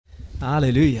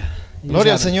Hallelujah.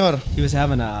 Gloria al Señor. He was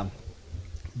having a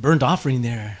burnt offering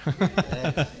there.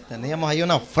 Teníamos ahí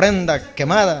una ofrenda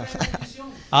quemada.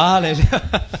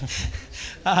 Hallelujah.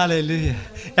 Hallelujah.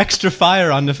 Extra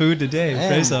fire on the food today.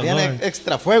 Praise the Tiene Lord.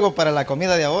 extra fuego para la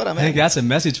comida de ahora. I think that's a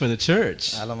message for the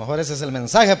church. A lo mejor ese es el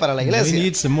mensaje para la We iglesia.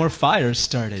 need some more fire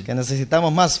started. Que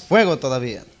necesitamos más fuego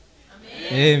todavía.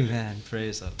 Amen.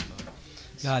 Praise the Lord.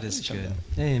 God is good.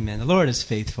 Amen. The Lord is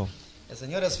faithful. El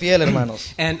Señor es fiel,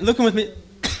 hermanos. And looking with me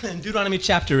in Deuteronomy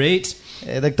chapter 8,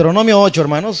 Deuteronomio 8,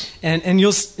 hermanos. and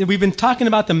we've been talking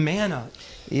about the manna.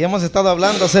 Y hemos estado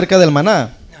hablando acerca del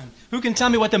maná. Who can tell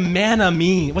me what the manna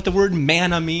means? What the word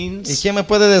manna ¿Y means? quién me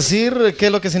puede decir qué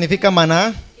es lo que significa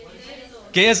maná?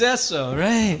 ¿Qué es eso?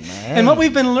 Right. And what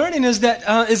we've been learning is that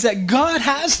God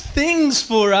has things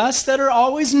for us that are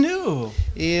always new.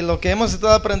 Y lo que hemos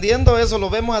estado aprendiendo, eso lo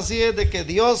vemos así, es de que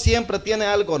Dios siempre tiene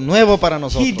algo nuevo para He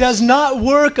nosotros. does not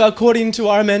work according to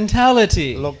our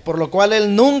mentality. Por lo cual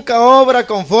Él nunca obra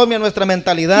conforme a nuestra He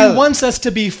mentalidad, wants us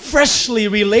to be freshly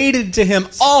related to Him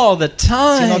all the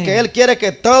sino que time. Él quiere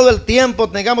que todo el tiempo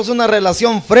tengamos una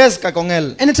relación fresca con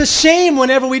Él. And it's a shame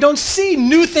whenever we don't see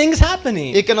new things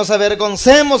happening. Y que nos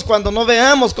avergoncemos cuando no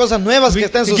veamos cosas nuevas que We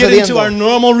estén get into our sucediendo.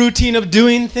 normal routine of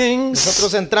doing things.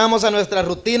 Nosotros entramos a nuestra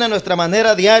rutina, nuestra manera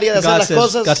diaria de hacer las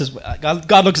cosas.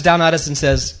 God looks down at us and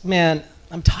says, "Man,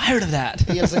 I'm tired of that.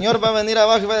 Y el Señor va a venir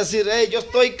abajo y va a decir, hey, yo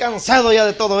estoy cansado ya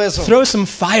de todo eso. Throw some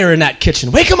fire in that kitchen.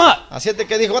 Wake him up." Así es de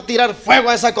que dijo, voy a tirar fuego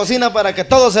a esa cocina para que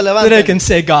todos se So they levanten. can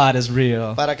say God is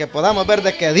real. Para que podamos ver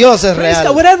de que Dios es Praise God,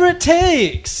 real. whatever it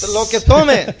takes. Lo que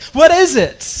tome. What is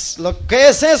it? Lo que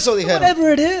es eso, dijeron.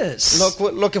 Whatever it is.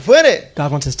 Lo que fuere.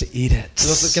 God wants us to eat it.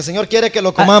 Lo que el Señor quiere que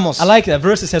lo comamos. I like that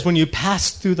verse that says, when you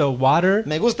pass through the water,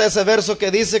 Me gusta ese verso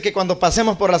que dice que cuando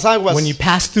pasemos por las aguas when you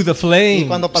pass through the y flames,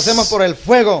 cuando pasemos por el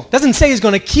fuego, doesn't say He's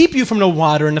going to keep you from the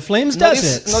water and the flames, no does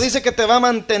dice, it? no dice que te va a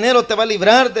mantener o te va a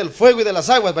librar del fuego y de las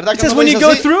aguas, ¿verdad? It Que says no lo when you dice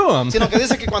go así, through 'em. sino que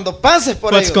dice que cuando pases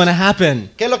por What's ellos, going to happen?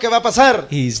 ¿qué es lo que va a pasar?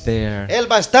 He's there.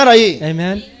 Él va a estar ahí.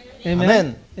 Amen. Amen.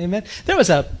 Amen. Amen. There was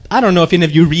I don't know if any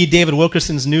of you read David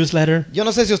Wilkerson's newsletter. Yo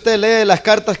no sé si usted lee las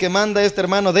cartas que manda este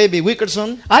hermano David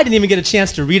Wilkerson. I didn't even get a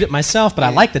chance to read it myself, but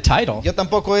I like the title. Yo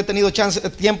tampoco he tenido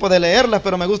tiempo de leerlas,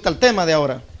 pero me gusta el tema de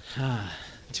ahora.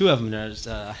 Two of them.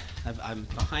 I'm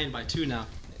behind by two now.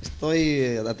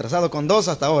 Estoy atrasado con 2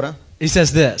 hasta ahora. He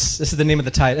says this. This is the name of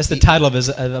the title. That's the title of his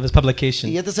Y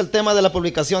publication. este es el tema de la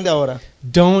publicación de ahora.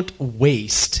 Don't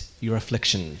waste your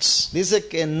afflictions. Dice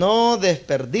que no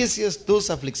desperdicies tus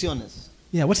aflicciones.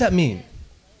 Yeah, what's that mean?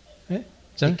 Eh?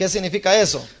 ¿Y John? qué significa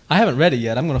eso? I haven't read it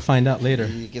yet. I'm going to find out later.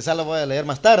 Y quizá lo voy a leer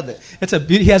más tarde.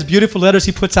 He has beautiful letters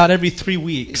he puts out every 3 Y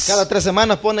weeks. cada 3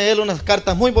 semanas pone él unas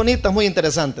cartas muy bonitas, muy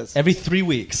interesantes. Every 3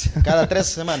 weeks. Cada 3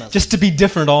 semanas. Just to be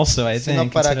different also, I Sino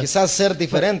think. para Instead of- quizás ser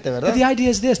diferente, But ¿verdad? the idea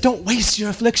is this. Don't waste your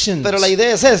afflictions. Pero la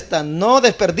idea es esta, no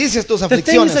desperdicies tus The things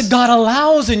that aflicciones. God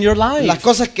allows in your Las life.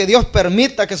 cosas que Dios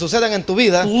permita que sucedan en tu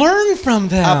vida, Learn from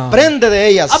them. aprende de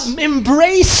ellas.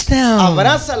 Embrace them.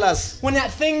 Abrázalas. When that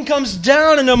thing comes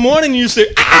down in the morning, you say,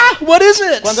 what is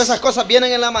it? Cuando esas cosas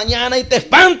vienen en la mañana y te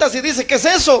espantas y dices, ¿qué es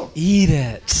eso? Eat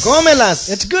it. Cómelas.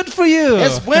 It's good for you.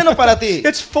 Es bueno para ti.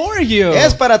 It's for you.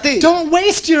 Es para ti. Don't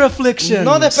waste your afflictions.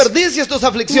 No desperdicies tus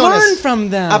Learn aflicciones. from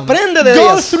them. Aprende de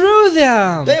Go ellas. through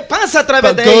them. Te pasa a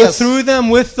través But de go ellas. through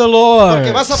them with the Lord.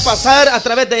 Porque vas a pasar a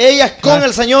través de ellas con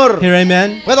el Señor. Here,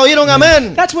 amen. ¿Puedo oír un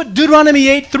amén? That's what Deuteronomy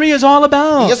 8:3 is all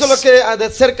about. Y eso es lo que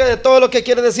acerca de todo lo que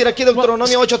quiere decir aquí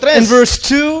Deuteronomio In 8:3. verse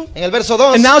 2, En el verso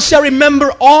 2. and thou shalt remember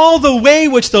all the way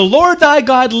which the Lord thy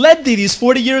God led thee these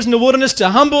 40 years in the wilderness to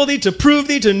humble thee, to prove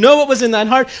thee, to know what was in thine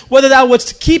heart, whether thou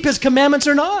wouldst keep his commandments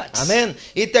or not. Amén.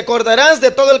 Y te acordarás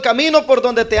de todo el camino por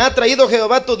donde te ha traído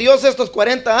Jehová tu Dios estos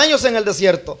 40 años en el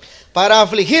desierto, para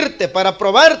afligirte, para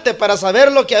probarte, para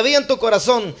saber lo que había en tu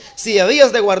corazón, si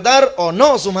habías de guardar o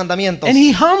no sus mandamientos. And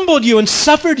he humbled you and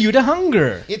suffered you to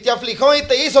hunger. Y te afligió y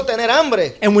te hizo tener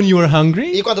hambre. And when you were Y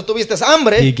hungry, cuando tuviste he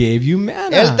hambre, gave you Él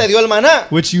manna, te dio el maná,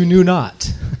 which you knew not.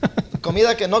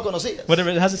 comida que no conocías. Whatever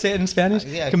it has to say it in Spanish.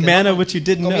 Yeah, que Manna no- which you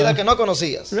didn't Comida know. que no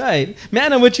conocías. Right.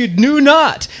 Manna which you knew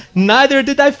not. Neither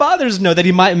did thy fathers know, that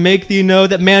he might make thee know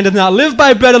that man doth not live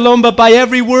by bread alone, but by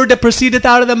every word that proceedeth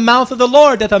out of the mouth of the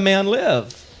Lord doth a man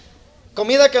live.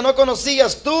 Comida que no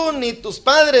conocías tú ni tus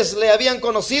padres le habían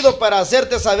conocido, para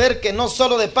hacerte saber que no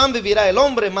solo de pan vivirá el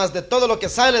hombre, mas de todo lo que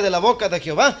sale de la boca de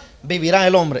Jehová vivirá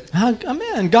el hombre.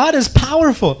 Amen. God is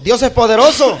powerful. Dios es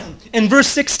poderoso. In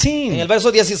verse En el 16,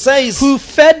 verso 16, who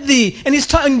fed thee? And he's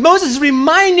talking, Moses is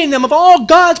reminding them of all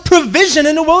God's provision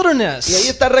in the y ahí wilderness.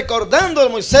 está recordando a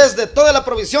Moisés de toda la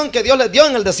provisión que Dios le dio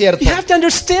en el desierto. You have to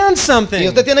understand Y something.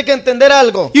 usted tiene que entender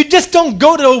algo. You just don't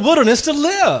go to the wilderness to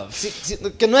live.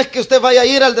 Que no es que usted vaya a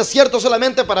ir al desierto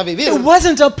solamente para vivir. It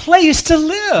wasn't a place to No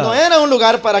live. era un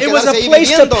lugar para It was quedarse a ahí place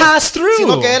to viviendo, pass through.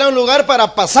 sino que era un lugar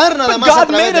para pasar nada But más a God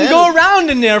través made de them él. go around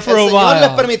in there for El a Señor les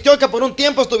while. permitió que por un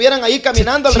tiempo estuvieran ahí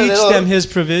caminando Teach alrededor them His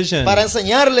provision. para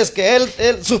enseñarles que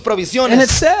sus And it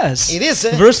provisiones. says, Y dice,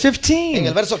 verse en 15,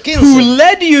 el verso who 15,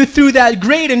 led you through that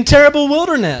great and terrible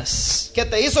wilderness, que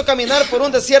te hizo caminar por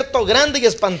un desierto grande y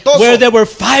espantoso, where there were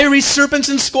fiery serpents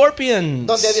and scorpions,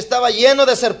 donde estaba lleno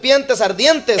de serpientes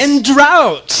ardientes and y de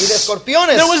droughts.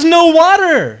 escorpiones. There was no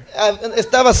water.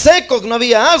 Estaba seco, no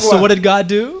había So what agua. did God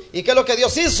do? ¿Y qué es lo que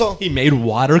Dios hizo? He made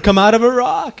water come out of a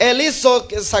rock. Él hizo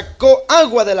que sacó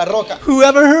agua de la roca. Who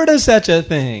ever heard of such a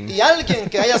thing? Y alguien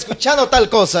que haya escuchado tal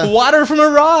cosa, Water from a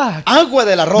rock. agua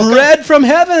de la roca, Bread from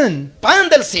heaven. pan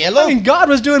del cielo. I mean, God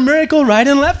was doing miracle right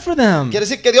and left for them. Quiere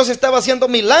decir que Dios estaba haciendo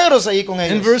milagros ahí con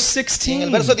In ellos. verse En 16, el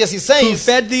verso who 16,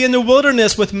 fed thee in the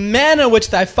wilderness with manna which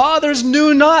thy fathers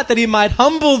knew not, that he might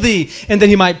humble thee, and that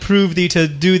he might prove thee to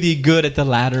do thee good at the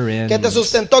latter end. que te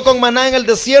sustentó con maná en el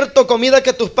desierto, comida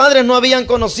que tus padres no habían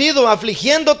conocido,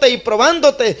 afligiéndote y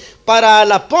probándote para a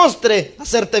la postre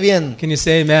hacerte bien. Can you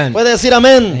say amen? Puede decir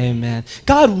amén. Amen.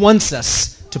 God wants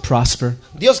us to prosper.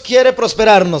 Dios quiere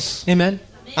prosperarnos. Amen.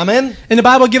 Amén. And the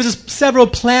Bible gives us several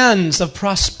plans of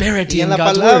prosperity Y en in la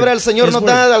God's palabra word. el Señor His nos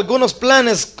word. da algunos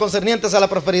planes concernientes a la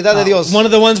prosperidad de Dios. One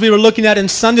of the ones we were looking at in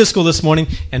Sunday school this morning,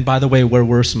 and by the way, where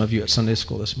were some of you at Sunday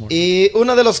school this morning? Y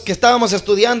uno de los que estábamos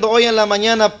estudiando hoy en la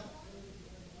mañana,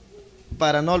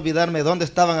 para no olvidarme dónde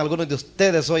estaban algunos de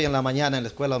ustedes hoy en la mañana en la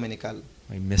escuela dominical.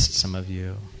 We missed some of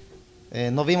you.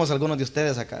 No vimos a algunos de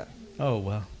ustedes acá. Oh,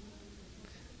 well.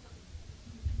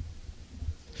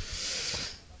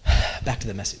 Back to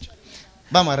the message.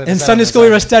 Vamos a regresar In al Sunday school, we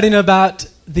were mensaje. studying about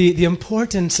the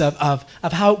importance of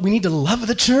how we need to love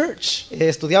the church.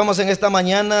 Estudiamos en esta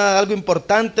mañana algo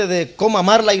importante de cómo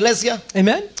amar la iglesia.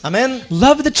 Amen? Amén.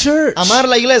 Love the church. Amar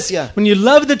la iglesia. When you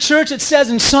love the church, it says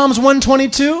in Psalms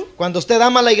 122, Cuando usted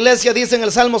ama la iglesia, dice en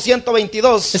el Salmo it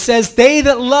 122, says, they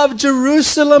that love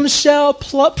Jerusalem shall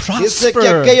dice que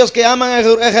prosper. aquellos que aman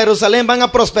a Jerusalén van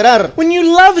a prosperar. When you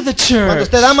love the Cuando church,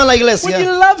 usted ama la when you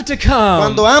iglesia, love to come,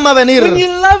 cuando ama venir, when you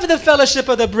love the fellowship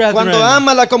of the brethren, cuando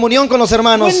ama la comunión con los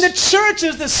hermanos, when the church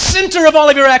is the center of all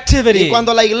of your activity. y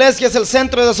cuando la iglesia es el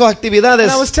centro de sus actividades.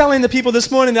 And I was telling the people this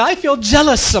morning that I feel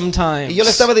jealous sometimes Y yo le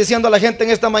estaba diciendo a la gente en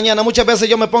esta mañana, muchas veces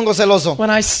yo me pongo celoso when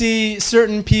I see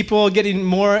certain people getting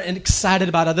more excited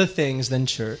about other things than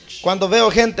church. cuando veo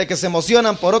gente que se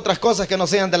emocionan por otras cosas que no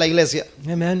sean de la iglesia.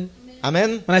 Amen.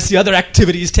 Amén. When I see other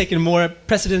activities taking more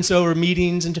precedence over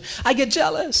meetings, and I get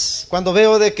jealous. Cuando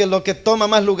veo de que lo que toma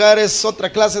más lugar es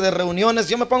otra clase de reuniones,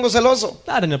 yo me pongo celoso.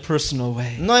 Not in a personal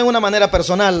way, No en una manera but I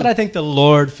personal, think the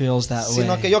Lord feels that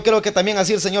sino que way. yo creo que también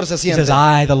así el Señor se He siente. says,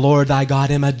 I, the Lord thy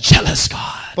God, am a jealous God.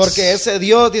 Porque ese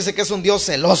Dios dice que es un Dios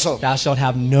celoso, Thou shalt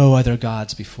have no other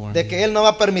gods before de me. que Él no va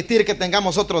a permitir que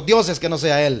tengamos otros dioses que no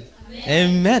sea Él.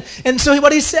 Amen. And so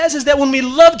what he says is that when we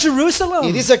love Y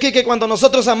Jerusalem, dice aquí que cuando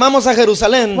nosotros amamos a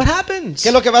Jerusalén, what happens? ¿qué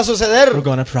es lo que va a suceder? We're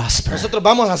going to prosper. Nosotros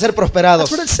vamos a ser prosperados.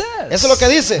 That's what it says. Eso es lo que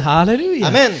dice. Hallelujah.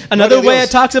 Amén. Another Gloria a way Dios.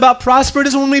 it talks about prosper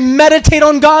is when we meditate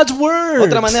on God's word.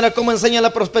 Otra manera como enseña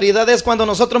la prosperidad es cuando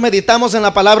nosotros meditamos en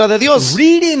la palabra de Dios,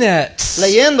 Reading it,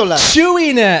 leyéndola,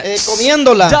 chewing it,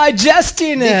 comiéndola,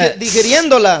 digesting it,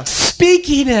 digiriéndola,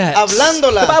 speaking it.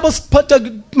 hablándola. The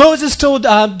Bible Moses told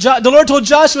the Lord told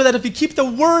Joshua that if he keep the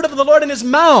word of the Lord in his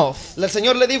mouth, El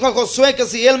Señor le dijo a Josué que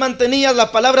si él mantenía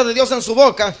la palabra de Dios en su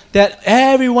boca, that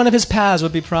every one of his paths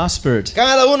would be prospered.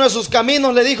 cada uno de sus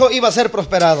caminos, le dijo, iba a ser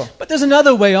prosperado. But there's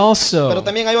another way also Pero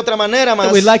también hay otra manera más.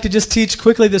 that we'd like to just teach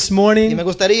quickly this Y morning. me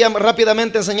gustaría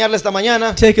rápidamente enseñarle esta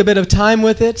mañana. Take a bit of time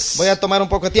with it. Voy a tomar un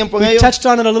poco de tiempo en We ello. touched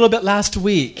on it a little bit last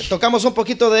week. Tocamos un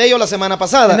poquito de ello la semana And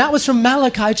pasada. that was from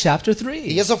Malachi chapter Y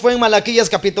 3. eso fue en Malaquías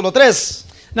capítulo 3.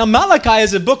 Now, Malachi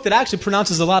is a book that actually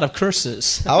pronounces a lot of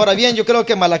curses. Ahora bien, yo creo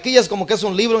que Malaquías como que es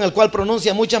un libro en el cual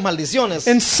pronuncia muchas maldiciones.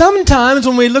 And sometimes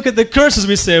when we look at the curses,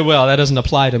 we say, well, that doesn't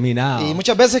apply to me Y now.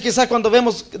 muchas veces quizás cuando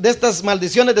vemos de estas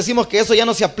maldiciones decimos que eso ya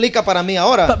no se aplica para mí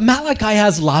ahora. But Malachi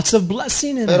has lots of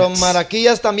blessing in Pero it.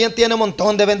 Malaquías también tiene un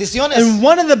montón de bendiciones. And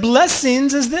one of the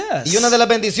blessings is Y una this. de las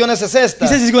bendiciones es esta. He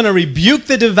says he's going to rebuke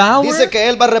the devourer. Dice que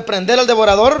él va a reprender al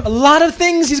devorador A lot of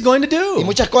things he's going to y do.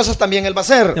 muchas cosas también él va a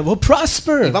hacer. That will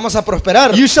prosper. Y vamos a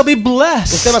prosperar. You shall be Usted va a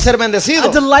blessed. ser bendecido.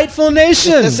 A delightful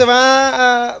nation. Usted se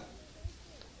va a...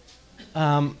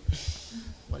 Um,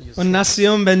 What are you Una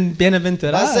nación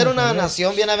bienaventurada. Va a ser una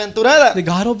nación bienaventurada. That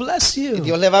God will bless Y you.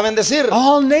 Dios le va a bendecir.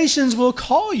 All nations will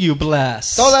call you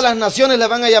blessed. Todas las naciones le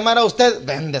van a llamar a usted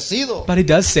bendecido. But he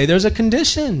does say there's a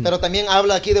condition. Pero también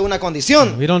habla aquí de una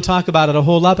condición. We don't talk about it a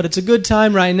whole lot, but it's a good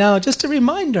time right now just to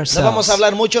remind No vamos ourselves a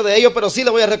hablar mucho de ello, pero sí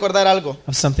le voy a recordar algo.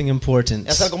 of something important.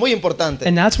 Es algo muy importante.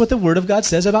 And that's what the Word of God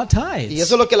says about Y tithes.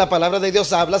 eso es lo que la palabra de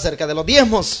Dios habla acerca de los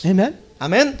diezmos. Amen.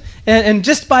 Amén. And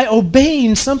just by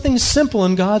obeying something simple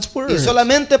in God's Word, Y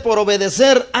solamente por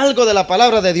obedecer algo de la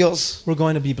palabra de Dios, we're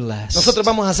going to be blessed. nosotros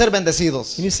vamos a ser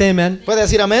bendecidos. Can you say amen? ¿Puede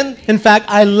decir amén? In fact,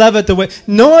 I love it the way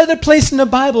no other place in the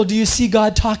Bible do you see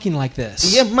God talking like Y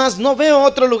this. es más, no veo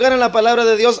otro lugar en la palabra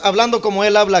de Dios hablando como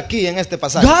Él habla aquí en este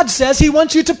pasaje. God says He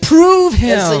wants you to prove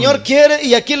Him. El Señor quiere,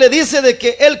 y aquí le dice de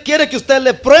que Él quiere que usted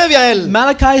le pruebe a Él.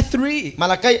 Malachi 3,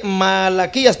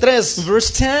 Malaquías 3,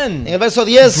 verse en 10. el verso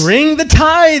 10. Bring the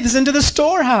tithes into the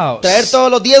storehouse, Traer todos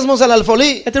los diezmos al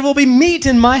alfolí, that there will be meat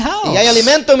in my y hay house.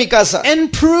 alimento en mi casa. And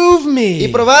prove Y me.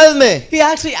 probadme. He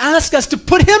actually asked us to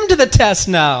put Him to the test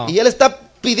now, Y Él está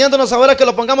pidiéndonos ahora que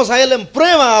lo pongamos a Él en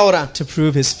prueba ahora, to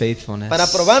prove His faithfulness. para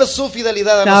probar su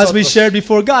fidelidad a Now, as we nosotros. shared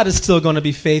before, God is still going to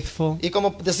be faithful. Y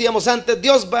como decíamos antes,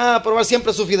 Dios va a probar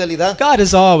siempre su fidelidad. God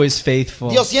is always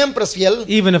faithful, Dios siempre es fiel,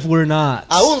 even if we're not.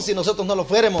 aun si nosotros no lo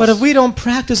fuéramos. But if we don't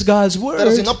practice God's Pero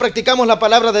si word, no practicamos la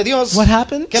palabra de Dios, what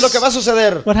happens? ¿qué es lo que va a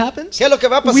suceder? What happens? ¿Qué es lo que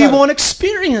va a We pasar? won't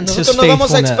experience His Nosotros no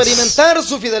vamos a faithfulness. experimentar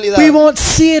su fidelidad. We won't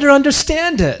see it or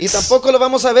understand Y it. tampoco lo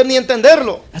vamos a ver ni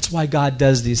entenderlo. That's why God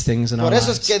does these things in our Por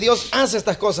eso es lives. que Dios hace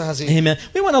estas cosas así. Amen.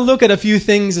 We want to look at a few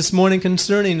things this morning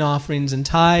concerning offerings and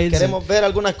tithes, and Queremos ver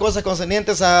algunas cosas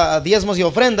concernientes a diezmos y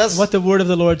ofrendas. what the Word of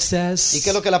the Lord Y qué es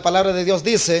says. lo que la palabra de Dios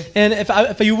dice. And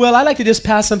if you will, I'd like to just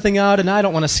pass something out, and I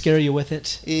don't want to scare you with it.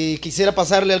 Y quisiera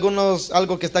pasarle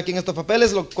algo que está aquí en estos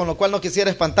papeles, con lo cual no quisiera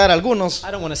espantar a algunos.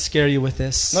 I don't want to scare you with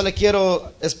this. No le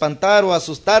quiero espantar o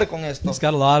asustar con esto. It's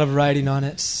got a lot of writing on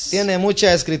it. Tiene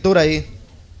mucha escritura ahí.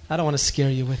 I don't want to scare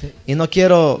you with it. Y no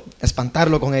quiero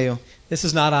espantarlo con ello. This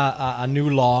is not a new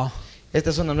law. Esta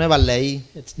es una nueva ley.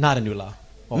 It's not a new law.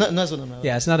 Oh, No es una nueva.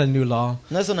 yeah, it's not a new law.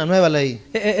 No es una nueva ley,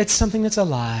 It's something that's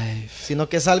alive. sino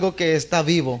que es algo que está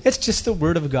vivo. It's just the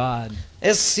Word of God.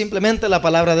 Es simplemente la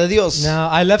palabra de Dios. Now,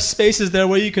 I left spaces there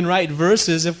where you can write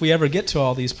verses if we ever get to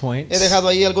all these points. He dejado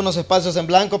ahí algunos espacios en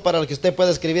blanco para que usted pueda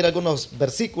escribir algunos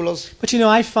versículos. But you know,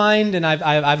 I find, and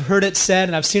I've heard it said,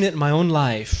 and I've seen it in my own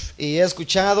life, Y he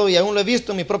escuchado y aún lo he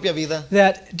visto en mi propia vida,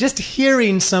 that just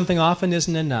hearing something often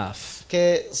isn't enough.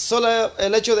 que solo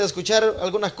el hecho de escuchar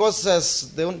algunas cosas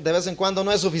de vez en cuando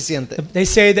no es suficiente. They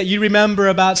say that you remember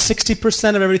about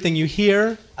 60% of everything you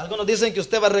hear, Algunos dicen que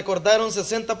usted va a recordar un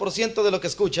 60% de lo que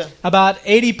escucha, about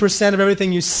 80% of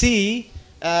everything you see,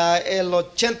 el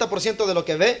 80% de lo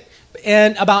que ve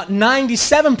and about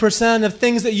 97% of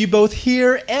things that you both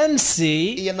hear and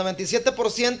see. y el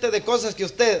 97% de cosas que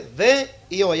usted ve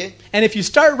y oye. And if you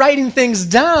start writing things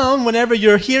down whenever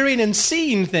you're hearing and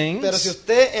seeing Pero si things,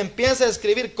 usted empieza a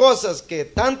escribir cosas que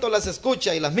tanto las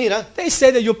escucha y las mira, they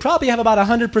say that you'll probably have about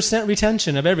 100%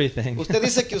 retention of everything. usted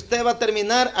dice que usted va a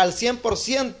terminar al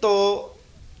 100%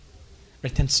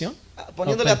 Retención?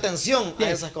 poniéndole Okay. atención a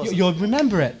Yeah, esas cosas. you'll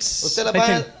remember it. Usted la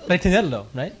va- Retenerlo,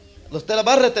 right? Usted las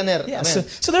va a retener. Yeah. Amén.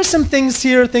 So there's some things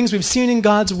here, things we've seen in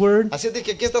God's Word. Así es de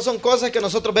que aquí estas son cosas que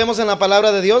nosotros vemos en la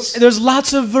palabra de Dios. There's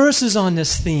lots of verses on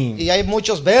this theme. Y hay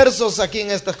muchos versos aquí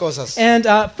en estas cosas. And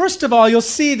first of all, you'll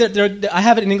see that I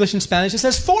have it in English and Spanish. It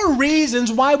says 4 reasons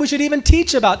why we should even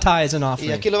teach about tithes and Y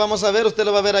offerings. aquí lo vamos a ver, usted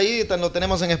lo va a ver ahí, lo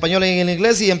tenemos en español y en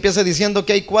inglés, y empieza diciendo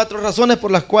que hay 4 razones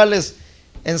por las cuales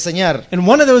enseñar. And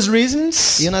one of those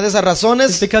reasons Y una de esas is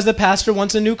razones because the pastor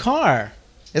wants a new car.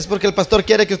 es porque el pastor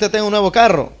quiere que usted tenga un nuevo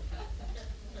carro.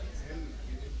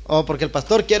 O porque el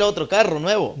pastor quiere otro carro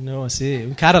nuevo. No, sí,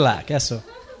 un Cadillac, eso.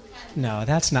 No,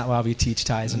 that's not why we teach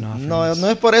tithes and offerings. No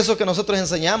es por eso que nosotros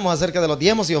enseñamos acerca de los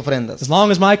diezmos y ofrendas. As long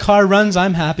as my car runs,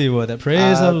 I'm happy with it.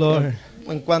 Praise the Lord.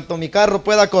 En cuanto mi carro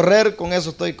pueda correr, con eso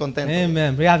estoy contento.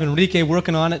 Amen. We have Enrique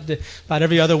working on it about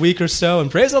every other week or so, and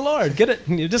praise the Lord. Get it.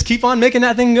 You just keep on making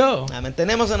that thing go. Amén.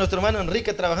 Tenemos a nuestro hermano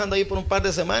Enrique trabajando ahí por un par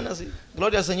de semanas. Y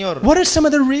gloria al Señor. What are some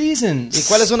of the ¿Y reasons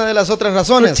cuál es una de las otras for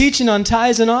razones teaching on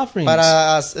tithes and offerings?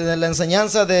 para la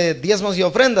enseñanza de diezmos y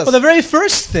ofrendas? Well, the very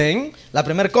first thing, La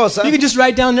primera cosa, you can just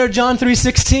write down there John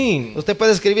 3:16. usted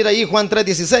puede escribir ahí Juan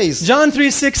 3:16. John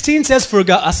 3:16 says, "For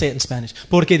God," I'll say it in Spanish.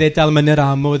 Porque de tal manera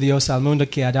amó Dios al mundo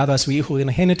que ha dado a su Hijo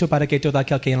unigénito para que todo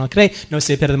aquel que en él cree no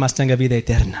se pierda, mas tenga vida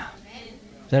eterna.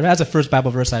 That's the first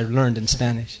Bible verse I learned in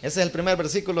Spanish. Ese es el primer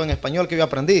versículo en español que yo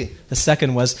aprendí. The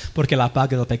second was, porque la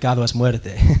paga del pecado es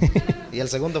muerte. Y el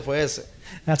segundo fue ese.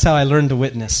 That's how I learned to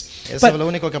witness. Eso es But lo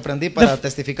único que aprendí para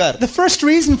testificar. the first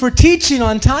reason for teaching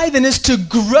on tithing is to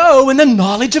grow in the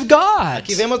knowledge of God.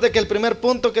 Aquí vemos de que el primer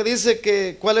punto que dice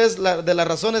que cuál es de las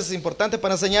razones importantes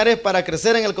para enseñar es para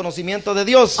crecer en el conocimiento de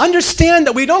Dios. Understand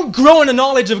that we don't grow in the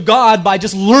knowledge of God by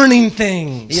just learning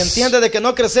things. Y entiende de que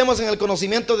no crecemos en el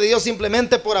conocimiento de Dios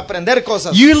simplemente por aprender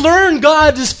cosas. You learn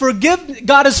God is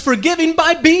forgiving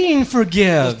by being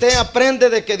forgiven. Usted aprende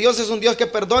de que Dios es un Dios que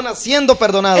perdona siendo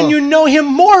perdonado. And you know Him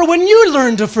more when you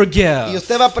learn to forgive. Y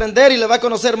usted va a aprender y le va a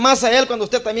conocer más a Él cuando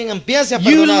usted también empiece a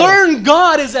You perdonar. learn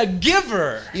God is a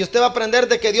giver. Y usted va a aprender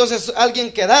de que Dios es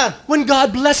alguien que da. When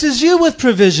God blesses you with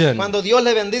provision. Cuando Dios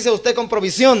le bendice a usted con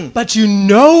provisión. But you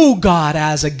know God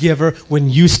as a giver when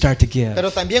you start to give.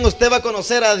 Pero también usted va a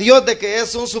conocer a Dios de que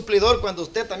es un suplidor cuando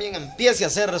usted también empiece a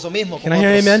hacer eso mismo con Can I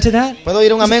hear otros. amen to that? ¿Puedo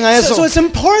oír un amén a eso? So it's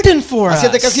important for Así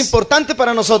es de que es us. importante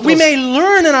para nosotros. We may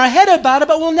learn in our head about it,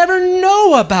 but we'll never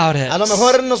know about it. A lo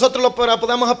mejor nosotros lo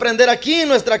podamos aprender aquí en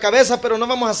nuestra cabeza, pero no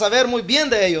vamos a saber muy bien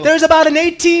de ello. There's about an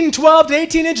 12 to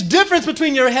 18 inch difference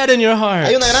between your head and your heart.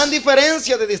 Hay una gran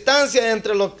diferencia de distancia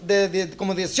entre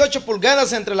como 18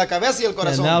 pulgadas entre la cabeza y el And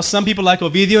corazón. now some people like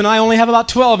Ovidio and I only have about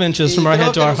 12 inches Y from our creo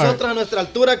head que to our heart. nosotros a nuestra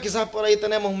altura quizás por ahí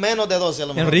tenemos menos de 12 a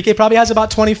lo mejor. Enrique probably has about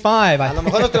 25. A lo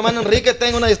mejor nuestro hermano Enrique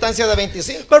tiene una distancia de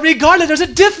 25. But regardless, there's a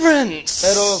difference.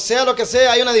 Pero sea lo que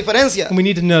sea, hay una diferencia. And we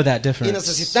need to know that Y difference.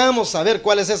 necesitamos saber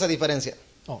cuál es esa diferencia.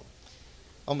 Oh,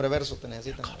 Hombre verso, te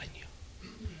necesitan. calling you.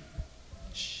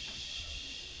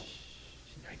 Shh.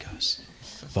 There he goes.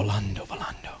 Volando,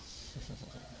 volando.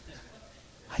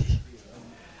 Ay.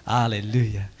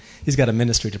 Hallelujah. He's got a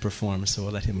ministry to perform, so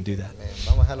we'll let him do that. Amén.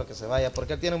 Vamos a dejarlo que se vaya,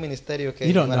 porque él tiene un ministerio que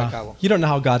llevar a cabo. You don't know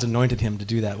how God's anointed him to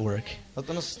do that work.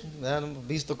 Nosotros hemos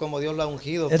visto cómo Dios lo ha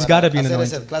ungido It's para gotta be an hacer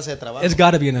esa anointing. clase de trabajo. It's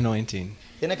got to be an anointing.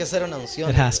 Tiene que ser una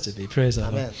unción. It has to be. Praise the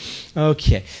Lord. Amén.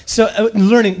 Okay. So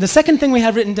learning. The second thing we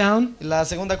have written down, La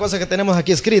segunda cosa que tenemos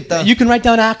aquí escrita, you can write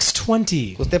down Acts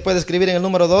 20, usted puede escribir en el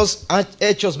número 2,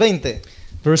 Hechos 20,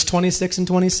 verse 26 and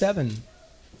 27.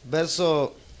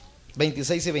 verso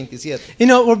 26 y 27. You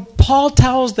know, where Paul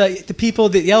tells the people,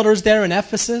 the elders there in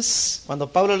Ephesus, Cuando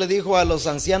Pablo le dijo a los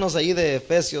ancianos allí de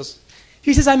Efesios,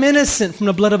 he says, I'm innocent from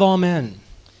the blood of all men.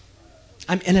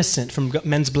 I'm innocent from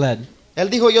men's blood él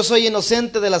dijo, yo soy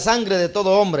inocente de la sangre de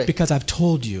todo hombre, because I've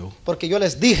told you porque yo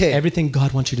les dije everything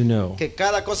God wants you to know. que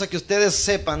cada cosa que ustedes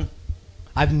sepan,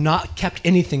 I've not kept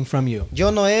anything from you. yo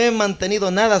no he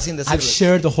mantenido nada sin I've decirles.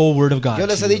 shared the whole word of God. Yo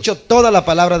les to he you. dicho toda la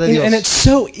palabra de And it's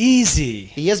Dios. so easy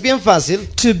Y es bien fácil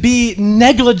to be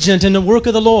negligent in the work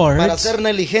of the Lord para ser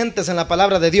negligentes en la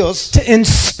palabra de Dios, and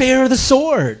spare the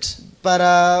sword.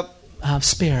 para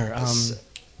Spare.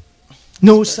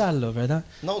 No usarlo, ¿verdad?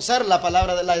 no usar la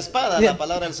palabra de la espada, Yeah. la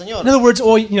palabra del Señor. In other words,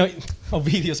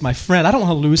 Ovidio's my friend. I don't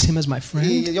want to lose him as my friend.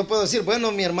 Y yo puedo decir,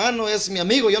 bueno, mi hermano es mi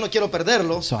amigo, yo no quiero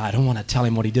perderlo. So I don't want to tell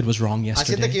him what he did was wrong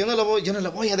Así es de que yesterday. yo no le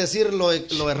voy a decir lo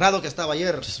errado que estaba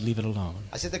ayer. Just leave it alone.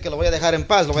 Así es de que lo voy a dejar en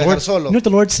paz, lo voy a Lord, dejar solo. you know what the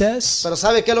Lord says? Pero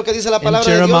 ¿sabe qué es lo que dice la In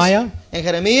palabra de Dios? Jeremiah, En it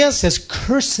Jeremías says,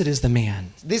 cursed is the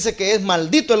man dice que es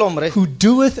maldito el hombre who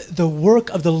doeth the work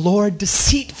of the Lord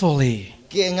deceitfully,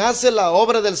 quien hace la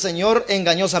obra del Señor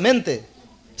engañosamente.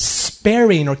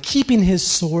 sparing or keeping his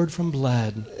sword from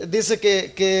blood. Dice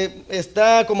que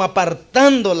está como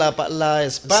apartando la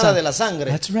espada de la sangre.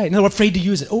 That's right. No, we're afraid to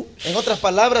use it. Oh, En otras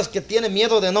palabras, que tiene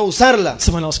miedo de no usarla.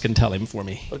 someone else can tell him for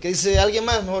me. Porque dice alguien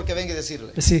más, mejor que venga y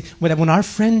decirle. But see, when our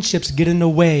friendships get in the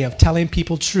way of telling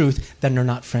people truth, then they're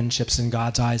not friendships in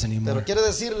God's eyes Pero anymore. quiero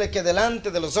decirle que delante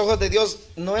de los ojos de Dios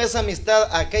no es amistad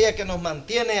aquella que nos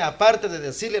mantiene aparte de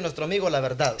decirle a nuestro amigo la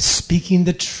verdad. Speaking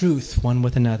the truth one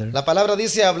with another. La palabra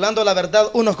dice hablando la verdad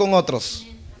unos con otros.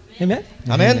 Amen?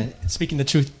 Amen. Speaking the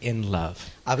truth in love.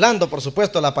 Hablando, por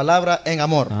supuesto, la palabra en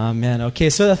amor. Amen. Okay,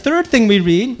 so the third thing we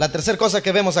read La tercera cosa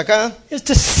que vemos acá is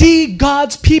to see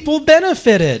God's people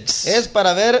benefited. es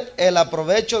para ver el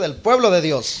aprovecho del pueblo de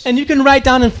Dios. And you can write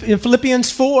down in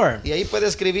Philippians 4. Y ahí puede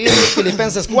escribir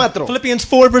Filipenses 4, Philippians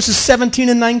 4 verses 17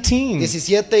 and 19.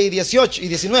 17 y 18 y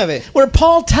 19, Where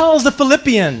Paul tells the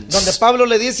Philippians, donde Pablo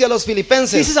le dice a los he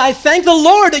filipenses, says, I thank the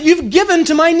Lord that you've given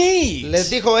to my needs. les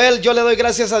dijo él, yo le doy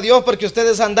gracias a Dios porque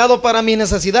ustedes han dado para mis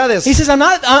necesidades. He says,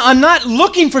 I'm not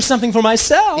looking for something for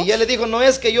myself, Y él le dijo, no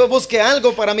es que yo busque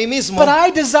algo para mí mismo, but I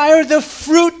desire the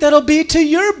fruit that'll be to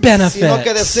your sino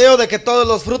que benefit. deseo de que todos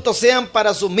los frutos sean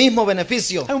para su mismo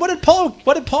beneficio. And what did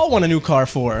Paul want a new car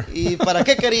for? ¿Y para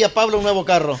qué quería Pablo un nuevo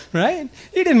carro? Right?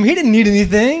 He didn't need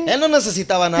anything. Él no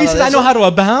necesitaba He nada said, de I know how eso. to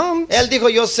abound, Él dijo,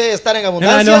 yo sé estar en and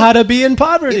I know how abundancia to be in y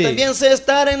poverty. también sé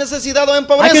estar en necesidad o en I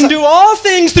pobreza. can do all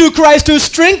things through Christ who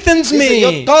strengthens Dice,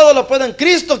 yo me. todo lo puedo en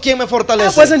Cristo quien me That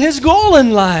fortalece. wasn't his goal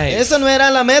in life. Esa no era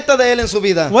la meta de él en su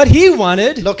vida. What he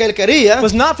wanted Lo que él quería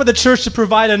was not for the church to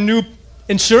provide a new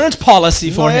insurance policy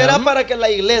no for era him, para que la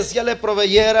iglesia le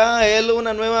proveyera a él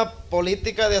una nueva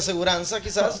política de aseguranza,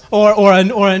 quizás, or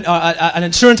an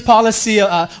insurance policy,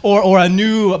 or a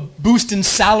new boost in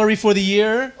salary for the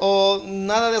year. o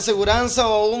nada de aseguranza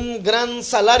o un gran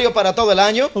salario para todo el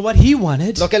año. But what he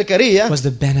wanted Lo que él quería was the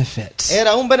benefit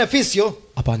era un beneficio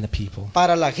upon the people.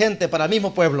 para la gente, para el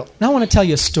mismo pueblo. Now I want to tell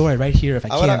you a story right here, if I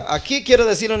Ahora, can. aquí quiero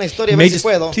decir una historia, You a may ver si just,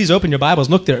 puedo. please open your Bibles.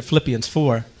 Look there at Philippians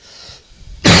 4.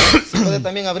 Puede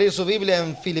también abrir su Biblia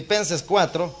en Filipenses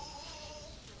 4.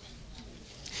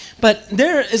 But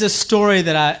there is a story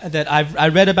that I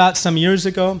read about some years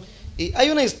ago, Y hay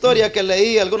una historia que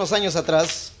leí algunos años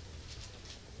atrás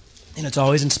and it's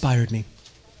always inspired me.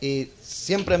 y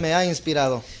siempre me ha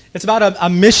inspirado. It's about a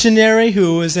missionary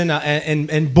who was in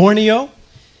Borneo.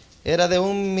 Era de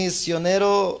un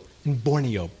misionero In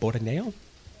Borneo.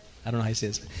 I don't know how he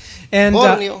says it. And,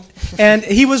 Borneo. and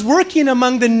he was working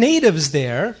among the natives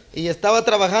there. y estaba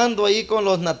trabajando ahí con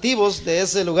los nativos de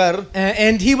ese lugar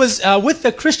And he was with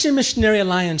the Christian Missionary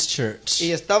Alliance Church.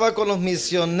 y estaba con los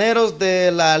misioneros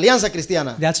de la Alianza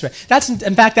Cristiana. That's right.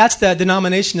 In fact, that's the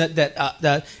denomination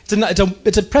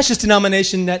it's a precious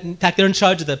denomination that, in fact, they're in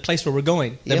charge of the place where we're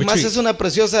going, Y the además retreat. es una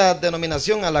preciosa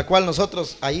denominación a la cual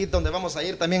nosotros, ahí donde vamos a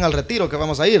ir, también al retiro que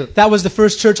vamos a ir. That was the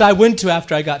first church I went to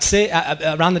after I got saved,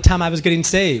 around the time I was getting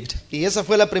saved. Y esa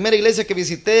fue la primera iglesia que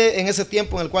visité en ese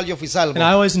tiempo en el cual yo fui salvo. And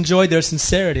I always enjoyed their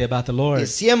sincerity about the Y Lord.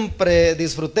 siempre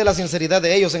disfruté la sinceridad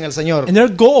de ellos en el Señor. And their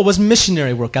goal was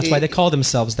missionary work. That's Y- why they called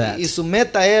themselves that. Y su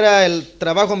meta era el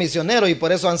trabajo misionero y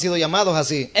por eso han sido llamados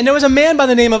así. And there was a man by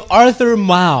the name of Arthur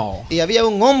Mao, Y había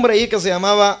un hombre ahí que se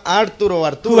llamaba Arturo,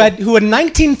 who in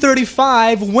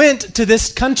 1935 went to this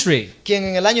country quien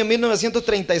en el año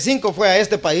 1935 fue a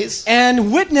este país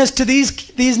and witnessed to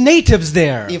these natives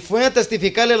there. y fue a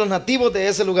testificarle a los nativos de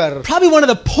ese lugar. Probably one of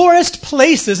the poorest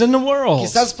places in the world.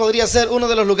 Quizás podría ser uno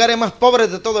de los lugares más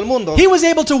pobres de todo el mundo. He was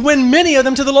able to win many of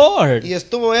them to the Lord. Y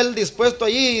estuvo él dispuesto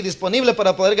allí y disponible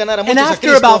para poder ganar a And muchos a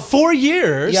after about Cristo. 4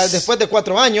 years, Y después de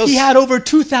 4 años, he had over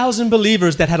 2,000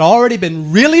 believers that had already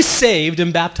been really saved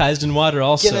and baptized in water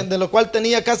also. de lo cual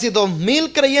tenía casi 2,000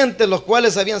 creyentes, los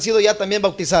cuales habían sido ya también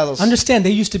bautizados. Understand,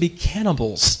 they used to be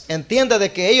cannibals. Entienda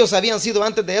de que ellos habían sido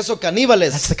antes de eso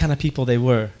caníbales. That's the kind of people they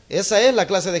were. Esa es la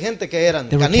clase de gente que eran,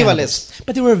 They were caníbales. cannibals.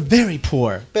 But they were very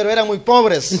poor. Pero eran muy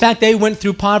pobres. In fact, they went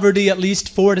through poverty at least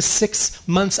 4 to 6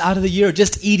 months out of the year,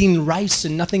 just eating rice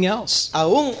and nothing else.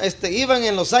 Aún iban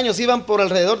en los años, iban por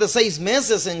alrededor de 6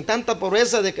 meses en tanta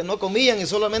pobreza de que no comían y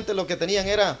solamente lo que tenían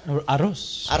era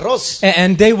Arroz. arroz.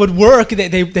 And they would work,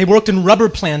 they worked in rubber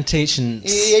plantations.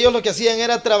 Y ellos lo que hacían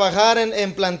era trabajar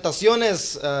en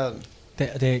plantaciones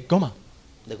De goma.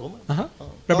 de goma. Uh-huh.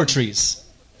 Rubber trees.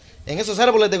 En esos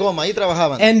árboles de goma, ahí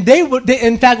trabajaban. And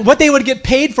in fact, what they would get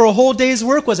paid for a whole day's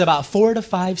work was about 4 to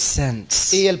 5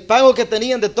 cents. Y el pago que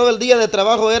tenían de todo el día de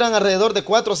trabajo eran alrededor de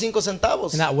 4 o 5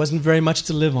 centavos. And that wasn't very much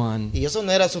to live on. Y eso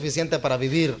no era suficiente para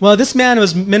vivir. Well, this man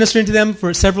was ministering to them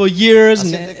for several years,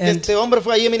 Así and que este hombre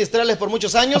fue allí a ministrarles por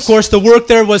muchos of años. course, the work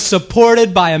there was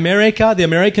supported by America, the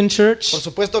American church. Por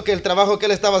supuesto que el trabajo que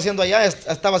él estaba haciendo allá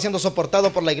estaba siendo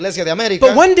soportado por la iglesia de But América.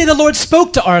 one day the Lord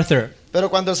spoke to Arthur Pero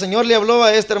cuando el Señor le habló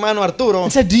a este hermano Arturo,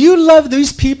 and said, "Do you love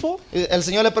these people?" el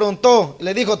Señor le preguntó,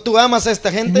 le dijo, ¿tú amas a esta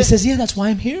And he gente? says, "Yeah, that's why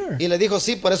I'm here." Y le dijo,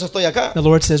 sí, por eso estoy acá. The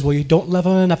Lord says, "Well, you don't love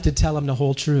them enough to tell them the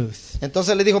whole truth."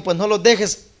 Entonces le dijo, pues no los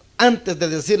dejes antes de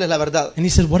decirles la verdad. And he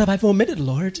said, "What have I omitted,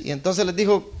 Lord? Y entonces les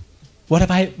dijo, What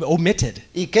have I omitted?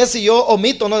 ¿y qué si yo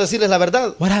omito no decirles la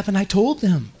verdad? What haven't I told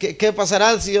them?" ¿Qué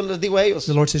pasará si yo les digo a ellos?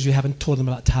 The Lord says, "You haven't told them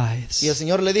about tithes." Y el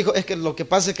Señor le dijo, es que lo que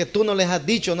pasa es que tú no les has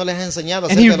dicho, no les has enseñado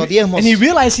And acerca de los diezmos. he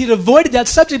realized he'd avoided that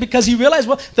subject because he realized,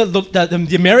 well,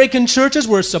 the American churches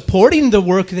were supporting the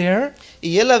work there.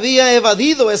 Y él había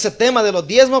evadido ese tema de los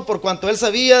diezmos por cuanto él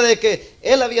sabía de que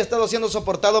él había estado siendo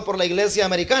soportado por la iglesia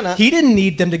americana. He didn't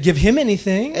need them to give him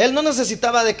anything. Él no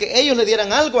necesitaba de que ellos le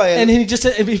dieran algo a And él.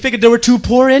 he figured they were too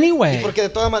poor Y anyway. porque de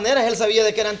todas maneras él sabía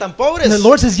de que eran tan pobres. And the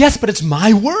Lord says, "Yes, but it's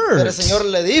my Pero word." el Señor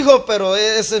le dijo, pero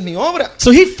esa es mi obra.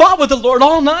 So he fought with the Lord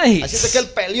all night. Así es que él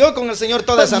peleó con el Señor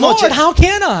toda But esa noche. Lord, how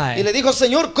can Y I? le dijo,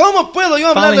 Señor, ¿cómo puedo yo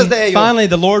hablarles de ello? Finally,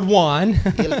 the Lord won.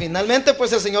 Y finalmente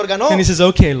pues el Señor ganó. And he says,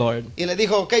 "Okay, Lord, Y le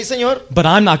dijo, ok, Señor, but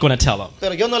I'm not going to tell them.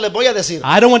 pero yo no les voy a decir.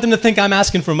 I don't want them to think I'm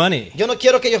asking for money. Yo no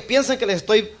quiero que ellos piensen que les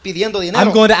estoy pidiendo I'm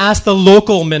dinero, going to ask the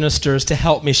local ministers to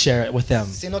help me share it with them."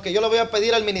 sino que yo le voy a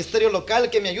pedir al ministerio local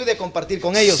que me ayude a compartir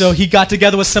con ellos. So he got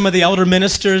together with some of the elder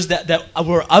ministers that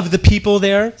were of the people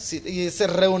there. Y se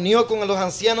reunió con los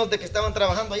ancianos de que estaban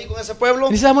trabajando ahí con ese pueblo.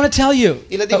 And he said, "I want to tell you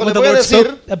Y le dijo, what "Le the voy a Lord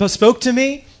decir." spoke to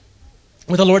me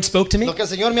What the Lord spoke to me lo que el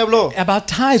Señor me habló. about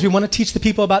tithes. We want to teach the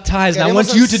people about tithes, and I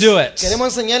want you to do it. Queremos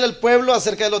enseñarle al pueblo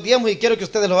acerca de los diezmos y quiero que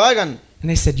ustedes lo hagan. And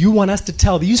they said, you want us to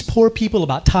tell these poor people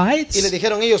about Y le tithes?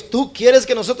 dijeron ellos, ¿tú quieres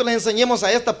que nosotros les enseñemos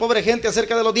a esta pobre gente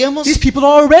acerca de los diezmos? These people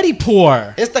are already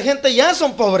poor. Esta gente ya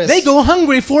son pobres. They go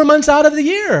hungry 4 months out of the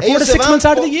year, 4 to Ellos, se 6 van months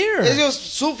out of por- the year. ellos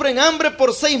sufren hambre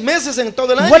por 6 meses en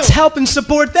todo el año. What's helping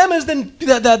support them is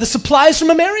the supplies from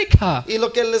America. Y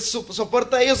lo que les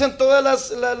soporta a ellos en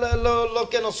todas lo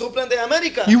que nos suplen de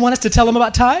América. You want us to tell them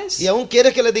about tithes? ¿Y aún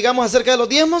quieres que les digamos acerca de los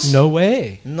diezmos? No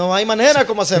way. No hay manera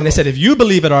como And hacerlo. they said, if you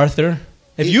believe it, Arthur,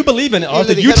 if you believe in it, Y le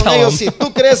Arthur, you dijeron tell ellos, si them.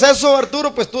 tú crees eso,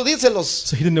 Arturo, pues tú díselos.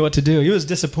 So he didn't know what to do. He was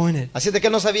disappointed. Así de que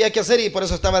él no sabía qué hacer y por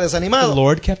eso estaba The desanimado.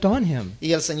 Lord kept on him.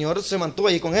 Y el Señor se mantuvo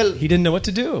ahí con él. He didn't know what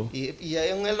to do. Y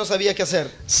aún él no sabía qué hacer.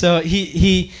 So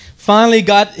he finally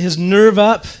got his nerve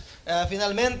up.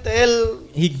 Finalmente él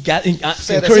He got se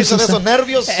encouraged deshizo de esos himself,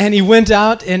 nervios and he went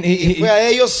out and y fue a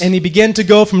ellos. and he began to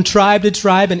go from tribe to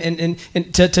tribe and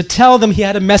to tell them he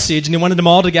had a message and he wanted them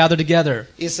all to gather together.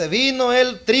 Y se vino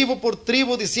él tribu por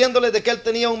tribu diciéndoles de que él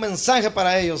tenía un mensaje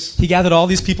para ellos. He gathered all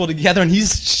these people together and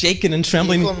he's shaking and Y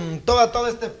trembling. con todo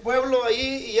este pueblo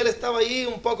ahí, y él estaba ahí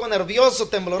un poco nervioso,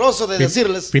 tembloroso de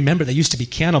decirles, Remember, they used to be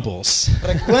cannibals.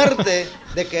 recuerde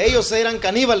de que ellos eran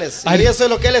caníbales. I- Y eso es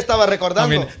lo que él estaba I recordando.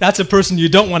 mean, that's a person you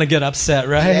don't want to get upset, Y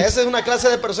right? esa es una clase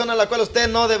de persona a la cual usted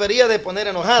no debería de poner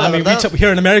enojada, I mean, ¿verdad?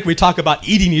 here in America we talk about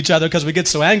eating each other because we get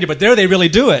so angry, but there they really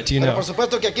do it, you Pero know. por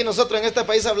supuesto que aquí nosotros en este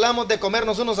país hablamos de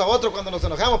comernos unos a otros cuando nos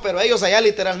enojamos, pero ellos allá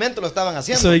literalmente lo estaban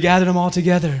haciendo. So he gathered them all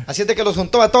together Así es de que los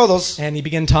juntó a todos and he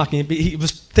began talking. He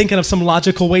was thinking of some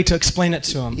logical way to explain it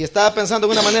to them. y estaba pensando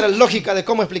en una manera lógica de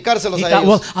cómo explicárselos He a thought,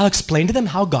 well, ellos. I'll explain to them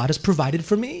how God has provided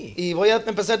for me. Y voy a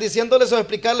empezar diciéndoles o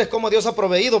explicarles cómo Dios ha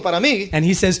proveído para mí. And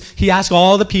he says, he asked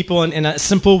all the people in a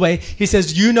simple way. He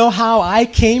says, you know how I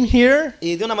came here?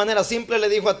 Y de una manera simple le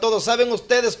dijo a todos, ¿saben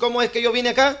ustedes cómo es que yo vine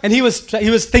acá? And he was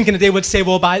thinking that they would say,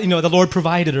 well, the Lord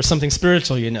provided or something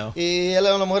spiritual, you know. Y él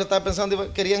a lo mejor estaba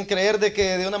pensando, querían creer de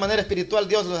que de una manera espiritual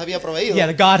Dios los había proveído. Yeah,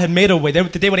 that God had made a way.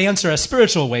 They would answer a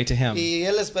spiritual way to him. Y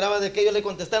él esperaba de que ellos le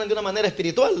contestaran de una manera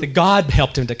espiritual, That God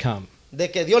helped him to come. de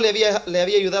que Dios le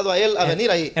había ayudado a él a venir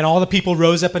ahí. And all the people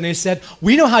rose up and they said,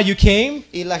 we know how you came,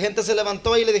 Y la gente se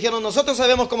levantó y le dijeron, nosotros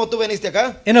sabemos cómo tú viniste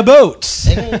acá, in a boat.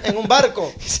 en un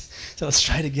barco. So let's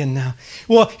try it again now.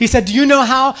 Well, he said, do you know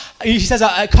how? He says,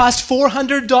 it cost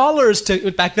 $400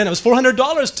 to, back then it was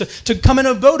 $400 to come in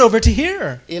a boat over to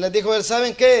here. Y les dijo él,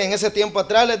 ¿saben qué? En ese tiempo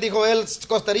atrás les dijo él,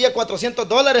 costaría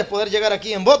 $400 poder llegar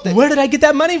aquí en bote. Where did I get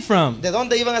that money from? ¿De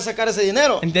dónde iban a sacar ese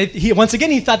dinero? And once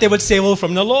again, he thought they would say, well,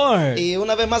 from the Lord. Y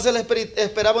una vez más él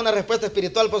esperaba una respuesta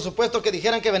espiritual, por supuesto, que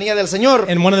dijeran que venía del Señor.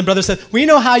 And one of the brothers said, we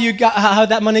know how you got, how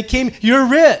that money came. You're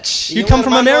rich. Y You come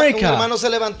from un America. hermano se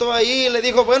levantó ahí y le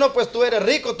dijo, bueno, pues tú eres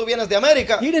rico, tú vienes de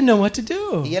América. He didn't know what to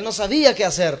do. Y él no sabía qué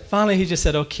hacer. Finally, he just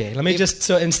said, okay, let me just,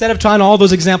 so instead of trying all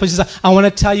those examples, he said, I want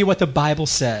to tell you what the Bible Y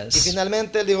says.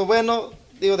 finalmente él dijo, bueno,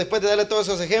 después de darle todos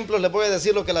esos ejemplos, les voy a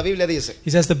decir lo que la Biblia dice.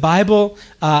 He says, the Bible,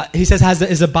 he says,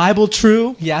 is the Bible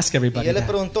true? He asked Y everybody él les that.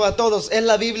 preguntó a todos, ¿es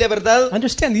la Biblia verdad?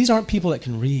 Understand, these aren't people that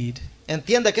can read,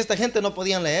 Entienda que esta gente no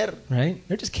podían leer. right?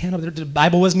 They're just cannibals. The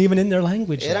Bible wasn't even in their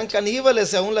language Eran yet.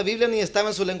 caníbales, aún la Biblia ni estaba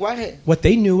en su lenguaje. What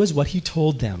they knew is what he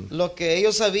told them. Lo que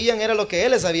ellos sabían era lo que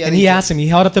él les había And he dicho. asked him, he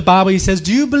held up the Bible, he says,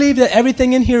 do you believe that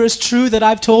everything in here is true that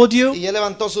I've told you? Y él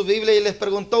levantó su Biblia y les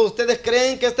preguntó, ¿ustedes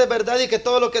creen que esto es verdad y que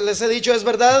todo lo que les he dicho es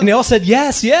verdad? And they all said,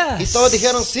 yes, Y yes. todos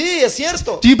dijeron, sí, es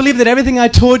cierto. Do you believe that everything I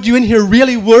told you in here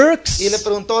really works? Y le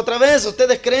preguntó otra vez,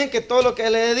 ¿ustedes creen que todo lo que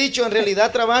les he dicho en realidad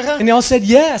trabaja? And they all said,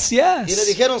 yes, Y le yes.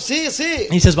 dijeron, sí, sí.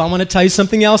 He says, well, I want to tell you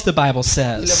something else the Bible Y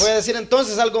le voy says. a decir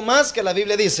entonces algo más que la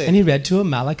Biblia And dice. he read to him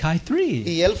Malachi 3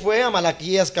 Y él fue a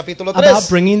Malaquías capítulo about 3.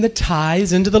 bringing the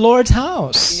tithes into the Lord's Y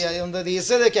house. ahí donde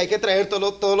dice de que hay que traer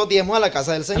todos los diezmos a la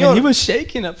casa del I mean, he Señor. was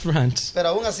shaking up front. Pero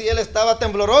aún así él estaba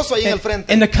tembloroso ahí en el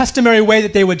frente. And the customary way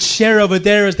that they would share over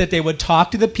there is that they would talk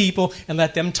to the people and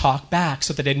let them talk back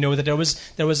so that they'd know that there was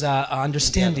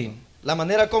understanding. La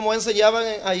manera como enseñaban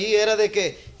allí era de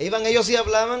que iban ellos y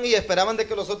hablaban y esperaban de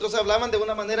que los otros hablaban de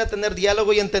una manera tener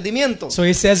diálogo y entendimiento. So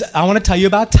he says, I want to tell you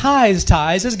about tithes.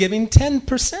 Tithes is giving Y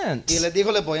 10%. les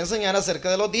dijo, les voy a enseñar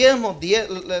acerca de los diezmos,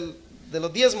 de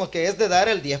los diezmos, que es de dar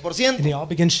el And they 10%. all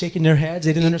began shaking their heads.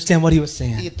 They didn't understand what he was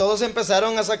saying. Y todos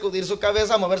empezaron a sacudir su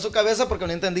cabeza, a mover su cabeza porque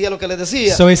no entendía lo que les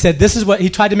decía. So he said, this is what, he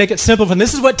tried to make it simple for them.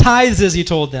 This is what tithes is, he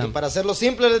told Y them. para hacerlo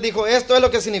simple les dijo, esto es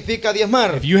lo que significa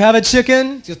diezmar. If you have a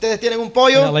chicken Si ustedes tienen un that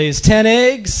pollo lays 10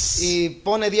 eggs, y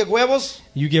pone 10 huevos,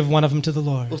 you give one of them to the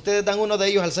Lord. ustedes dan uno de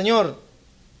ellos al Señor.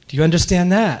 Do you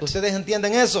understand that? ¿Ustedes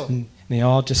entienden eso? And they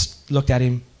all just looked at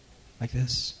him like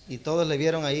this. Y todos le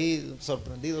vieron ahí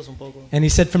sorprendidos un poco. And he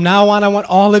said, from now on, I want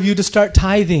all of you to start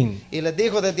tithing. Y les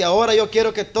dijo, desde ahora yo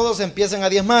quiero que todos empiecen a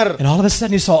diezmar. And all of a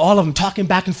sudden, he saw all of them talking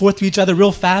back and forth to each other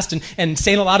real fast and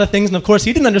saying a lot of things. And of course,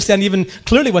 he didn't understand even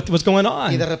clearly what was going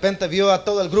Y de on. repente vio a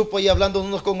todo el grupo ahí hablando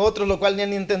unos con otros, lo cual ni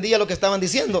entendía lo que estaban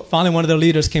diciendo. Finally, one of their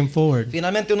leaders came forward.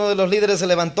 Finalmente uno de los líderes se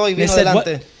levantó y They vino said,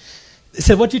 adelante. He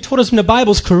said, what you told us from the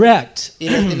Bible is correct. Y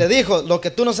le dijo, lo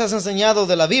que tú nos has enseñado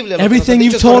de la Biblia, lo que nos has Everything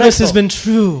dicho you've es told us has correcto. been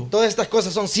true. Todas estas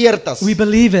cosas son ciertas. We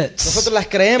believe it. Nosotros las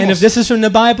And creemos. if this is from the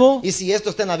Bible, Y si esto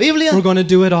está en la Biblia, we're going to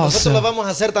do it nosotros lo also. vamos a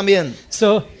hacer también.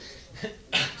 So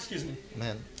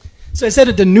Amén. I said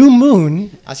at the new moon,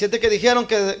 Así es de que dijeron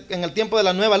que en el tiempo de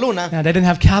la nueva luna, now they didn't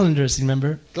have calendars,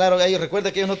 remember? claro, ellos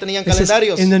recuerden que ellos no tenían It says,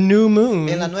 calendarios. in the new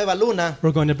En la moon, nueva luna,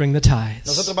 we're going to bring the tithes.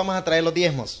 nosotros vamos a traer los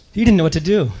diezmos. He didn't know what to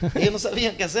do. Ellos no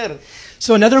sabían qué hacer.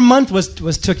 So another month was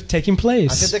taking Así es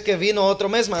place. de que vino otro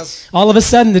mes más. All of a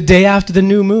sudden, the day after the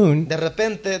new moon, De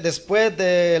repente, después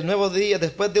del nuevo día,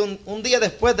 después de un día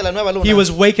después de la nueva luna, he was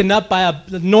waken up by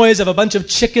the noise of a bunch of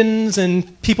chickens and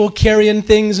people carrying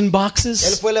things in él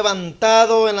boxes. fue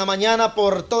levantado en la mañana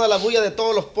por toda la bulla de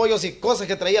todos los pollos y cosas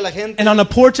que traía la gente. And on the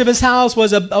porch of his house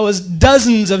was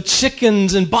dozens of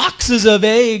chickens and boxes of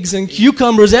eggs and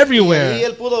cucumbers Y ahí everywhere.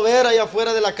 él pudo ver allá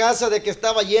afuera de la casa de que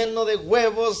estaba lleno de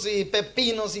huevos y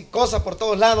pepinos y cosas por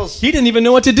todos lados. He didn't even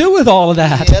know what to do with all of Y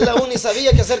that. él aún ni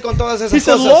sabía qué hacer con todas He esas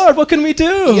said, cosas. Lord, what can we Y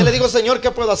él le do? dijo, Señor,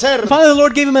 ¿qué puedo hacer? Finally, the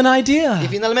Lord gave him an Y idea.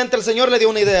 finalmente el Señor le dio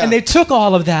una idea. And they took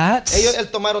all of that. Ellos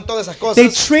tomaron todas esas They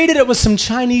cosas traded it with some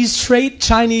Chinese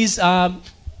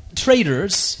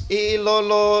traders. y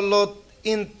lo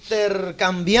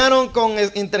intercambiaron con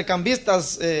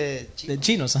intercambistas The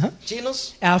chinos,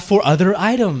 chinos for other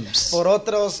items. por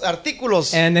otros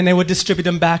artículos. And then they would distribute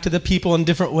them back to the people in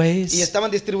different Y ways.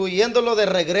 estaban distribuyéndolo de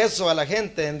regreso a la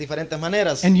gente en diferentes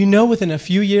maneras. And you know, within a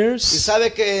few Y years,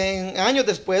 sabe que en años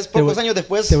después, there pocos was, años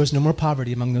después, there was no more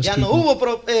poverty among those ya no people.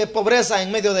 hubo pobreza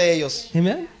en medio de ellos.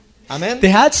 Amen? Amén.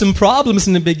 They had some problems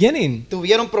in the beginning.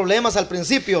 Tuvieron problemas al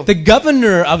principio. The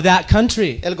governor of that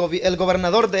country El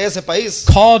gobernador de ese país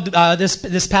called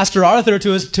this Pastor Arthur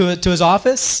to his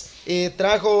office. y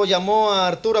llamó a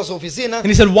Arturo a su oficina. And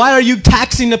he said, why are you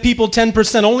taxing the people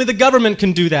 10%? Only the government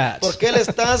can do that. ¿Por qué le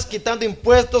estás quitando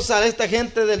impuestos a esta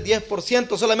gente del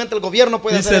 10%? Solamente el gobierno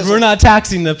puede He hacer said, eso. we're not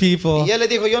taxing the people. Y él le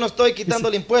dijo, yo no estoy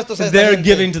quitándole impuestos a esta They're gente,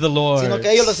 giving to the Lord. sino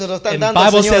que ellos se lo están And the dando al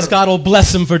Bible Señor. says God will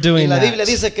bless them for Y doing la that. Biblia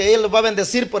dice que Él lo va a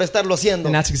bendecir por estarlo haciendo.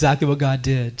 And that's exactly what God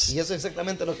did. Y eso es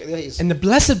exactamente lo que Dios hizo. And the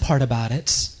blessed part about it,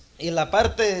 Y la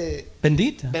parte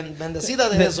bendita, bendecida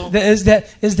de eso is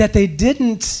that they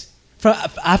didn't,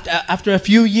 after a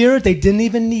few years, they didn't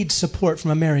even need support from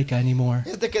America anymore.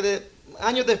 es de que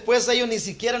años después ellos ni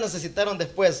siquiera necesitaron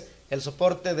después el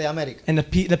soporte de América. And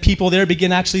the people there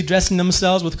began actually dressing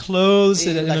themselves with clothes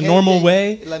Y in la a gente- normal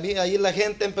way. ahí la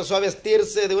gente empezó a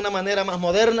vestirse de una manera más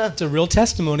moderna It's a real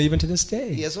testimony even to this y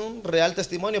day. es un real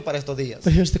testimonio para estos días.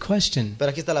 But here's the question. Pero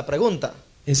aquí está la pregunta.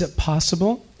 Is it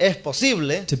possible ¿Es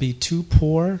posible to be too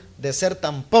poor de ser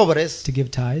tan pobres to give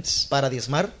tithes? para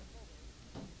diezmar?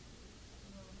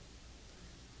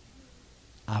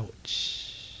 Ouch.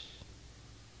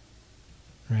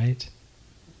 Right?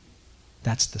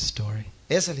 That's the story.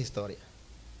 Esa es la historia.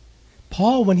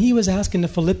 Paul, when he was asking the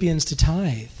Philippians to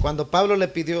tithe, Cuando Pablo le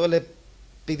pidió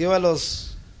a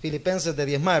los filipenses de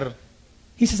diezmar,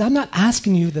 he says, I'm not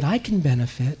asking you that I can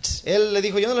benefit. él le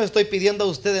dijo, yo no les estoy pidiendo a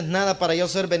ustedes nada para yo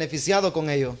ser beneficiado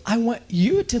con ello. I want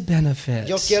you to benefit.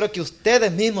 Yo quiero que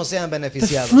ustedes mismos sean The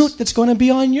beneficiados. fruit that's going to be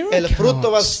on your El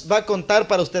fruto account. va a contar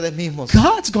para ustedes mismos.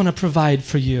 God's going to provide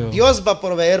for you. Dios va a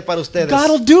proveer para ustedes. God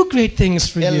will do great things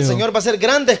for El you. Señor va a hacer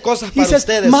grandes cosas He para says,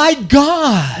 ustedes. my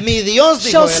God Mi Dios,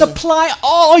 dijo shall él, supply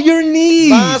all your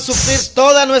needs va a suplir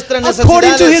todas nuestras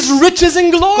according to his necesidades riches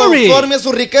and glory. conforme a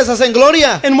sus riquezas en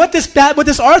gloria. And what this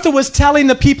Arthur was telling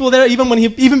the people there,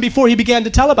 even before he began to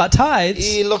tell about tithes,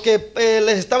 Y lo que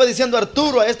les estaba diciendo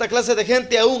Arturo a esta clase de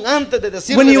gente aún antes de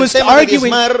decirle when he del was tema de arguing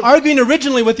diezmar,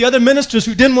 originally with the other ministers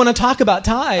who didn't want to talk about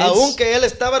tithes, aunque él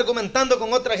estaba argumentando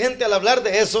con otra gente al hablar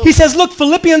de eso, he says, look,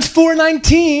 Philippians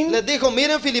 4:19 les dijo,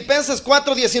 miren Filipenses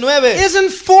 4:19. isn't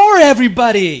for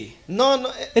everybody. No,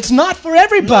 It's not for no es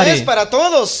everybody. para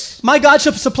todos. My God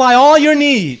shall supply all your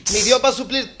Mi needs. Dios va a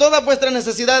suplir todas vuestras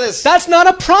necesidades. That's not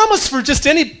a promise for just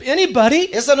anybody.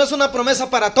 Esa no es una promesa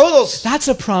para todos. That's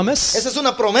a promise Esa es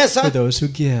una promesa for those who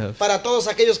give. para todos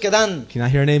aquellos que dan. Can I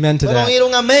hear an amen to ¿Puedo that? oír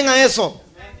un amén a eso?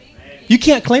 You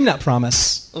can't claim that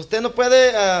promise. Usted no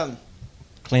puede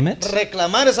Claim it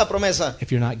reclamar esa promesa if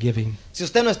you're not giving. si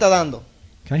usted no está dando.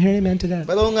 Can I hear an amen to that?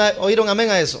 ¿Puedo oír un amén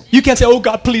a eso? You can't say, oh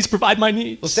God, please provide my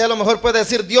needs. Usted a lo mejor puede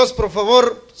decir, Dios, por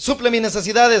favor, suple mis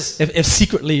necesidades. If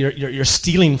secretly you're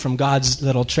stealing from God's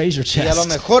little treasure Y a lo chest.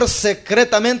 mejor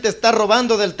secretamente está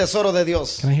robando del tesoro de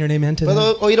Dios. Can I hear an amen to that?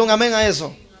 ¿Puedo oír un amén a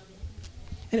eso?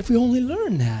 And if we only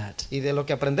learn that. Y de lo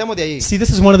que aprendemos de ahí. See, this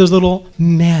is one of those little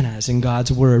mannas in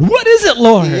God's word. What is it,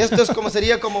 Lord? Y esto es como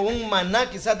sería como un maná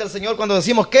quizás del Señor cuando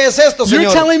decimos, ¿qué es esto, You're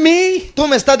Señor? telling me Tú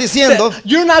me estás diciendo, that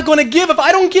you're not going to give if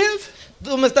I don't give?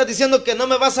 tú me estás diciendo que no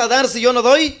me vas a dar si yo no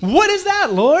doy. What is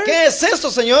that, Lord? ¿Qué es eso,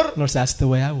 Señor? Lord, that's the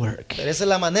way I work. Pero esa es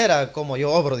la manera como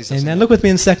yo obro, dice el Amen. Señor. Look with me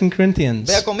in 2 Corinthians.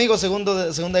 Vea conmigo segunda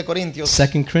de Corintios.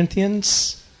 2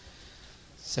 Corinthians.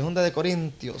 Segunda de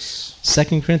Corintios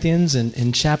 2 Corinthians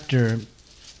in chapter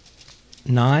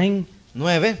 9.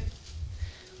 9.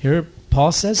 Here,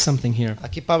 Paul says something here.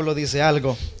 Aquí Pablo dice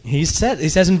algo. He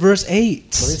says in verse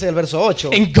 8. Lo dice el verso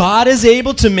 8. And God is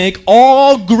able to make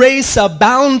all grace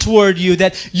abound toward you,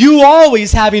 that you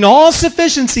always, having all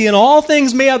sufficiency in all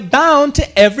things, may abound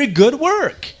to every good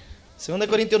work. 2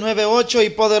 Corintios 9:8, y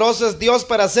poderoso es Dios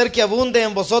para hacer que abunde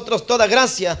en vosotros toda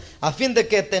gracia, a fin de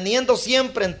que teniendo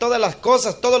siempre en todas las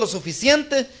cosas todo lo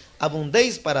suficiente,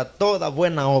 abundéis para toda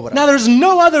buena obra. Now, there's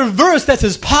no other verse that's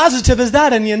as positive as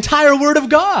that in the entire Word of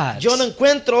God. Yo no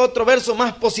encuentro otro verso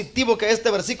más positivo que este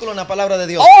versículo en la palabra de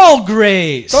Dios. All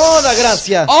grace, Toda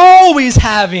gracia, always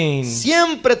having,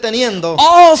 siempre teniendo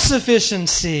all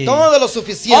sufficiency, todo lo all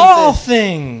suficiente,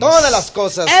 things, todas las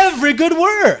cosas, every good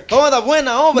work. toda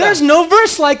buena obra. There's no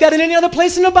verse like that in any other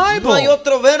place in the No hay Bible.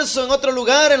 otro verso en otro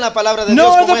lugar en la palabra de No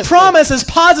Dios como other este. promise as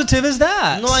positive as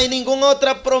that. No hay ninguna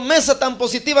otra promesa tan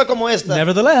positiva como esta.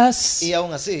 Nevertheless, Y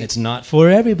aún así, it's not for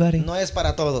everybody. no es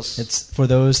para todos. It's for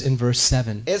those in verse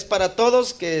 7. Es para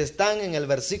todos que están en el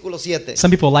versículo 7.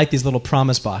 Some people like these little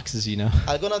promise boxes, you know.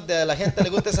 Algunos de la gente le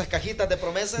gustan esas cajitas de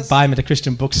promesas Buy them at a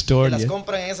Christian que bookstore. las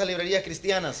compran en esas librerías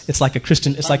cristianas. It's like a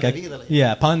Christian, it's Pan like a, de vida.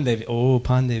 yeah, pan de, oh,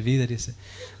 pan de vida, dice.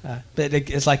 But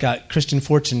it's like a Christian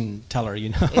fortune teller, you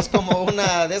know. Es como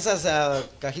una de esas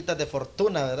cajitas de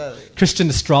fortuna, ¿verdad?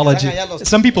 Christian astrology. Que dan allá los-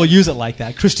 Some people use it like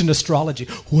that. Christian astrology.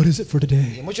 What is it for Y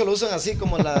today? muchos lo usan así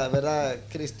como la, ¿verdad?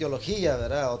 Cristiología,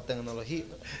 ¿verdad? O tecnología.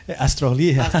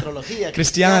 Astrología. Astrología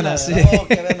Cristiana, ¿verdad? sí. Oh,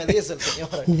 que me dice el Señor.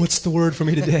 What's the word for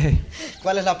me today?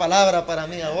 ¿Cuál es la palabra para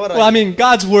mí ahora? Well, I mean,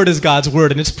 God's word is God's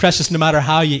word, and it's precious no matter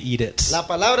how you eat it. La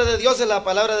palabra de Dios es la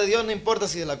palabra de Dios, no importa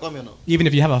si se la come o no. Even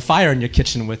if you have a fire in your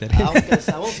kitchen with it.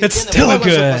 Aún si It's tiene still fuego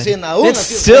en su good. cocina, aún It's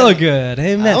así es still buena. good.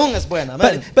 Amen. Aún es buena,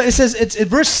 amén. But it says, it's, in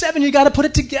verse 7, you got to put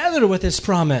it together with this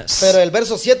promise. Pero el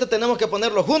verso 7 tenemos que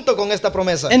ponerlo junto con esta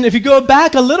promesa. And if you go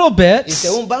back a little bit, Y si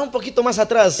aún va un poquito más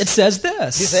atrás, it says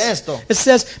this. dice esto. It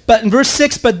says, but in verse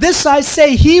 6, but this I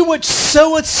say, he which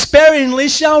soweth sparingly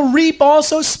shall reap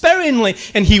also sparingly,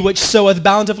 and he which soweth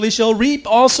bountifully shall reap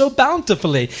also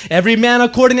bountifully. Every man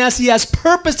according as he has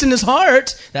purposed in his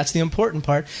heart, that's the important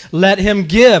part, let him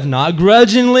give, not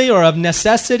grudgingly or of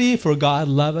necessity, for God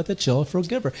loveth a cheerful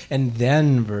giver. And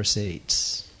then verse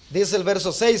 8. Dice el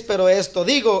verso 6, pero esto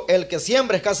digo, el que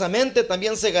siembra escasamente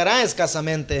también segará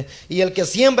escasamente, y el que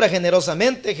siembra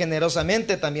generosamente,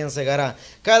 generosamente también segará.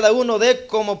 Cada uno dé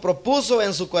como propuso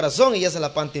en su corazón, y esa es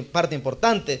la parte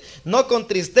importante, no con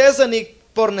tristeza ni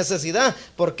por necesidad,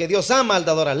 porque Dios ama al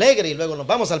dador alegre. Y luego nos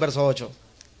vamos al verso 8.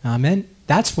 Amen.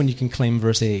 That's when you can claim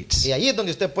verse 8. Y allí es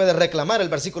donde usted puede reclamar el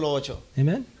versículo 8.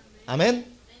 Amen. Amén.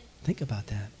 Think about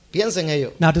that. Piensa en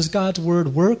ello. Now, does God's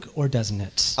word work or doesn't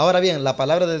it? Ahora bien, ¿la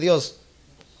palabra de Dios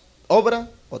obra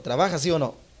o trabaja, sí o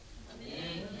no?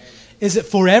 Is it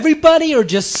for everybody or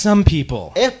just some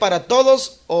people? ¿Es para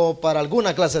todos o para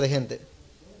alguna clase de gente?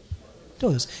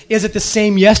 Todos. Is it the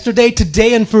same yesterday,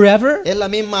 today, and forever? ¿Es la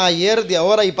misma ayer, de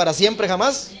ahora y para siempre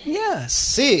jamás? Yes.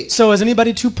 Sí. So is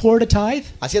anybody too poor to tithe?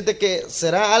 Así es de que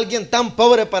 ¿será alguien tan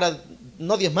pobre para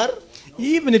no diezmar?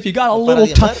 Even if you got a Para little,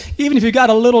 diezmar. even if you got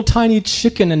a little tiny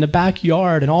chicken in the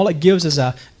backyard, and all it gives is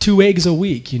 2 eggs a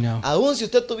week, you know. Aún si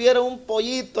usted tuviera un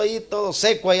pollito ahí todo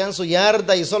seco allá en su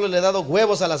yarda y solo le da 2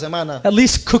 huevos a la semana, At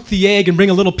least cook the egg and bring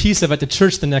a little piece of it to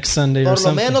church the next Sunday or por lo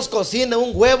something. menos cocine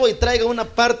un huevo y traiga una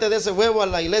parte de ese huevo a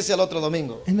la iglesia el otro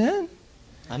domingo. Amen.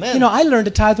 Amén. You know, I learned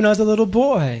to tithe when I was a little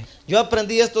boy. Yo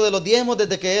aprendí esto de los diezmos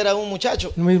desde que era un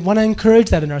muchacho. And we want to encourage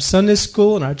that in our Sunday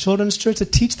school and our children's church to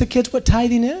teach the kids what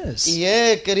tithing is. Y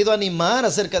he querido animar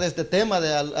acerca de este tema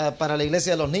para la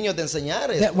iglesia de los niños de enseñar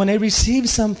esto, That when they receive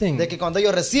something, de que cuando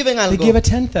ellos reciben they algo, give a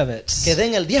tenth of it. que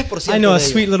den el 10% I know a de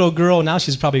sweet ello. little girl, now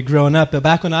she's probably grown up, but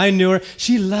back when I knew her,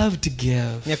 she loved to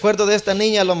give. Me acuerdo de esta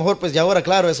niña, a lo mejor pues ya ahora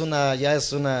claro,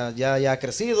 ya ha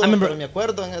crecido, I remember- pero me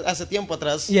acuerdo hace tiempo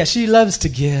atrás, Yeah, she loves to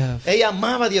give. ella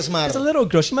amaba diezmar. As a little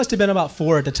girl, she must have been about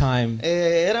 4 at the time.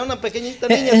 Era una pequeñita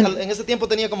niña, en ese tiempo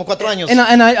tenía como 4 años.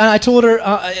 And I told her,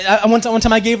 one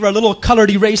time I gave her a little colored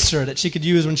eraser that she could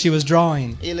use when she was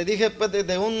drawing. Y le dije pues,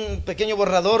 de un pequeño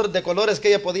borrador de colores que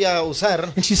ella podía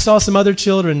usar. And she saw some other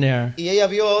children there. Y ella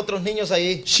vio a otros niños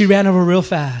ahí. She ran over real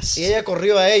fast. Y ella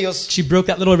corrió a ellos. She broke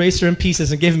that little eraser in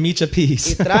pieces and gave them each a Y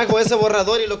piece. trajo ese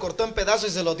borrador y lo cortó en pedazos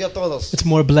y se lo dio a todos. It's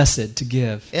more blessed to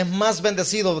give Es más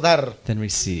bendecido dar than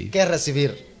receive. que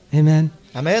recibir. Amen.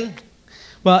 Amén.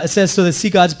 Well, it says so that see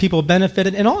God's people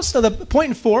benefited. And also the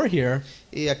point 4 here,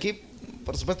 Y aquí,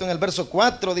 por supuesto, en el verso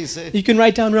 4 dice, you can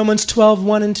write down Romans 12,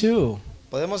 1 and 2.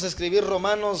 podemos escribir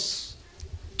Romanos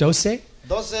 12,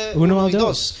 12, 1 1 al y 2,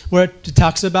 2, where it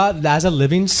talks about as a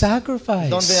living sacrifice.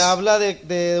 donde habla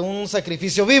de un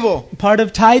sacrificio vivo. Part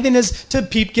of tithing is to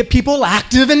get people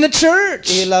active in the church.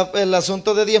 Y el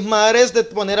asunto de diezmar es de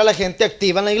poner a la gente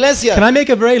activa en la iglesia. Can I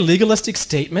make a very legalistic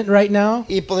statement right now?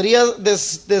 ¿Y podría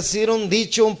decir un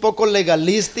dicho un poco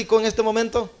legalístico en este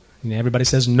momento? And everybody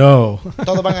says no.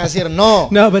 Todos van a decir no.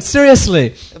 No, but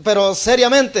seriously, Pero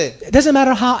seriamente, it doesn't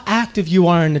matter how active you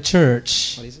are in the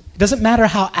church. It doesn't matter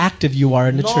how active you are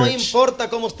in the no church. importa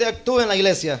cómo usted actúe en la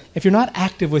iglesia. If you're not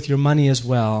active with your money as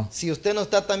well, Si usted no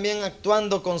está también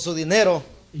actuando con su dinero,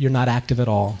 you're not active at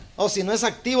all. o si no es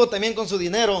activo también con su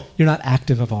dinero, You're not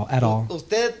active at all.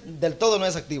 usted del todo no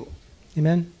es activo.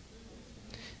 Amen.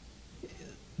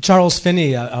 Charles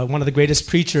Finney, one of the greatest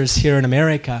preachers here in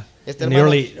America, Este in the hermano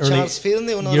early Charles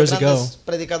Finney, uno de los years ago, grandes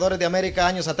predicadores de América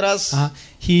años atrás,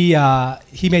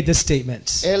 he made this statement.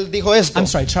 él dijo esto. I'm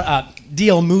sorry,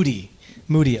 D.L. Moody.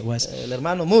 Moody it was. El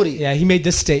hermano Moody, Yeah, he made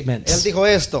this statement él dijo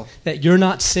esto. that you're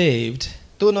not saved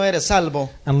Tú no eres salvo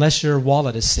unless your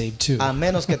wallet is saved too. a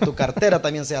menos que tu cartera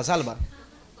también sea salva.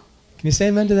 Can you say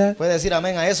amen to that? Puede decir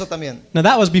amén a eso también. Now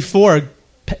that was before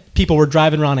people were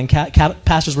driving around in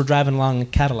pastors were driving along in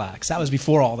Cadillacs. That was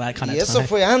before all that kind Y of eso time.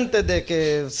 fue antes de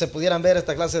que se pudieran ver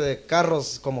esta clase de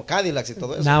carros como Cadillacs y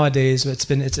todo eso. Nowadays,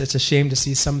 it's a shame to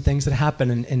see some things that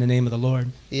happen in the name of the Lord.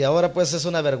 Y ahora pues es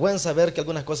una vergüenza ver que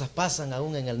algunas cosas pasan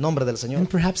aún en el nombre del Señor. And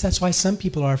perhaps that's why some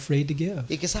people are afraid to give.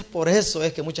 Y quizás por eso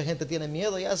es que mucha gente tiene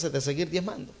miedo ya de seguir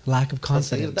diezmando, Lack of de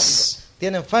seguir dando. confidence.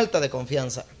 Tienen falta de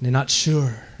confianza, They're not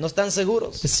sure. no están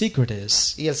seguros. The secret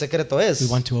is Y el secreto we es,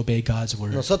 want to obey God's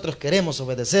word. nosotros queremos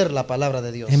obedecer la palabra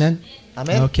de Dios. Amen.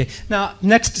 Amén. Okay. Now,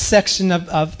 next section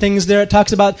of things there, it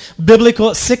talks about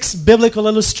 6 biblical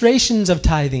illustrations of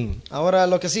tithing. Ahora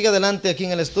lo que sigue adelante aquí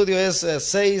en el estudio es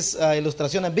 6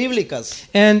 ilustraciones bíblicas.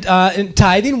 And in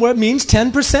tithing, where it means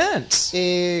 10%.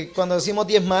 Y cuando decimos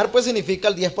diezmar, pues significa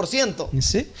el 10%. You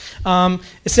see?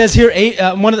 It says here,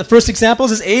 one of the first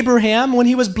examples is Abraham when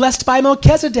he was blessed by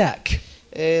Melchizedek.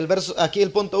 El verso, aquí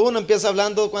el punto 1 empieza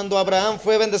hablando cuando Abraham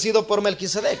fue bendecido por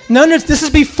Melquisedec. Notice this is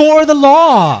before the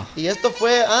law. Y esto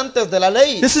fue antes de la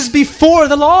ley. This is before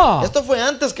the law. Esto fue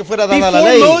antes que fuera dada la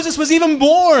Before ley. Moses was even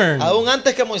born. Aún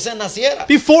antes que Moisés naciera.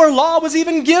 Before law was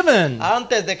even given.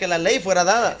 Antes de que la ley fuera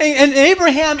dada. And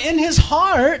Abraham in his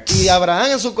heart, Y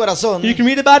Abraham en su corazón. you can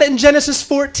read about it in Genesis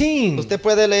 14 Usted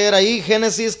puede leer ahí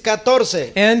Génesis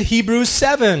 14 and Hebrews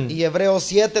 7. y Hebreos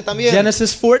 7 también.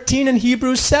 Genesis 14 and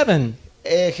Hebrews 7.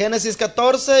 Génesis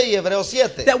 14 y Hebreos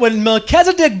 7. That when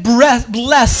Melchizedek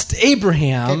blessed Que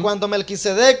Abraham, cuando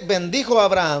Melquisedec bendijo a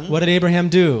Abraham, what did Abraham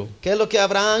do? ¿qué es lo que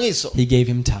Abraham hizo? He gave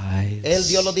him Él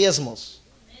dio tithes. los diezmos.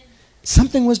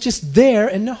 Something was just there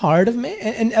in the heart of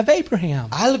Abraham.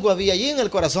 Algo había allí en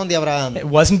el corazón de Abraham. It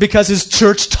wasn't because his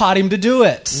church taught him to do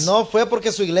it. No fue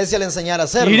porque su iglesia le enseñara a He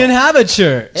hacerlo. didn't have a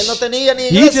church. Él no tenía ni He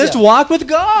iglesia. just walked with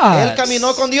God. Él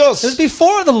caminó con Dios. It was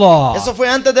before the law. Eso fue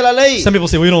antes de la ley. Some people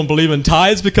say we don't believe in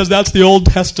tithes because that's the Old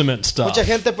Testament stuff. Mucha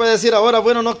gente puede decir ahora,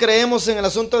 bueno, no creemos en el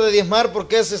asunto de diezmar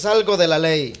porque ese es algo de la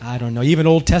ley. I don't know. Even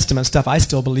Old Testament stuff I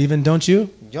still believe in, don't you?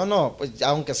 Yo no, pues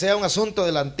aunque sea un asunto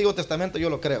del Antiguo Testamento, yo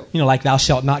lo creo. You know, like thou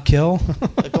shalt not kill.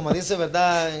 Como dice,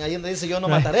 ¿verdad? Ahí donde dice, yo no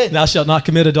Right? mataré. Thou shalt not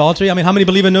commit adultery. I mean, how many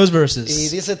believe in those Y verses?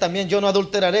 dice también, yo no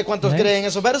adulteraré. ¿Cuántos Right. creen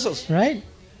esos versos? Right?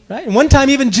 Right? And one time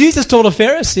even Jesus told a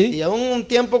Pharisee, Y aún un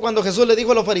tiempo cuando Jesús le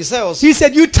dijo a los fariseos, he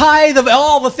said, you tithe of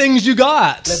all the things you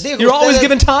got. Les dijo, You're always ustedes-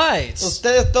 giving tithes.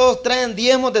 ustedes todos traen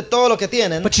diezmos de todo lo que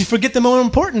tienen, But you forget the more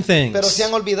important things. pero se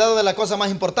han olvidado de la cosa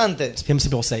más importante. Some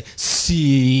people say,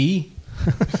 see.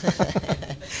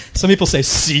 Some people say,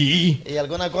 see, Y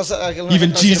alguna even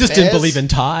gente va a Jesus decir, didn't "¿Ves?". believe in Y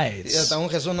tithes. hasta aún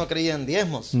Jesús no creía en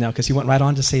diezmos. No, because he went right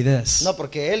on to say this. No,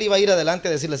 porque él iba a ir adelante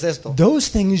a decirles esto. Those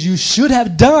things you should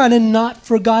have done and not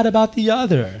forgot about the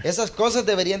other. Esas cosas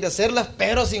deberían de hacerlas,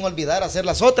 pero sin olvidar hacer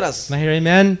las otras. Can I hear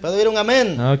amen? ¿Puedo oír un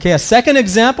amén? Okay, a second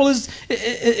example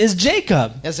is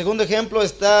Jacob. El segundo ejemplo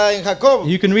está en Jacob.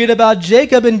 You can read about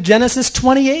Jacob in Genesis Y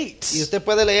 28. usted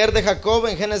puede leer de Jacob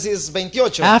en Génesis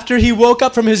 28. After he woke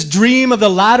up from his dream of the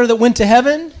ladder that went to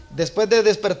heaven, Después de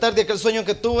despertar de aquel sueño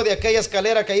que tuvo de aquella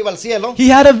escalera que iba al cielo,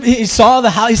 he saw the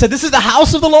house. He said, "This is the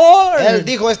house of the él Lord."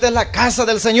 dijo, esta es la casa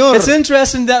del Señor. It's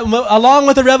interesting that along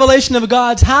with the revelation of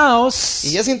God's house,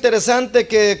 Y es interesante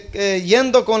que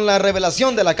yendo con la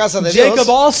revelación de la casa de Jacob Dios,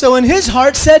 also in his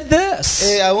heart said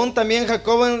this: aún también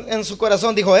Jacob en su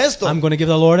corazón dijo esto: "I'm going to give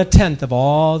the Lord a tenth of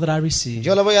all that I receive."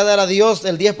 yo le voy a dar a Dios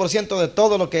el 10% de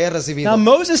todo lo que he Now recibido.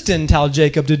 Moses didn't tell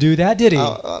Jacob to do that, did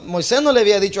he? Moisés no le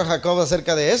había dicho a Jacob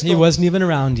acerca de He esto, wasn't even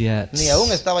around yet. ni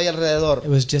aún estaba ahí alrededor,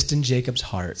 It was just in Jacob's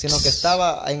heart. sino que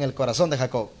estaba en el corazón de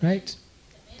Jacob. Right?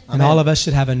 And Amén. all of us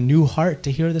should have a new heart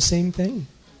to hear the same thing.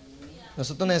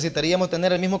 Nosotros necesitaríamos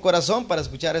tener el mismo corazón para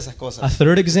escuchar esas A cosas.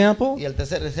 third example Y el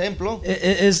tercer ejemplo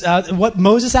is what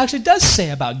Moses actually does say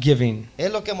about giving. es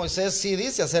lo que Moisés sí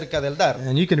dice acerca del dar.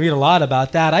 And you can read a lot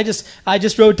about that. I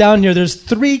just wrote down here there's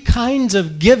three kinds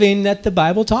of giving that the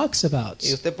Bible talks about.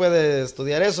 Y usted puede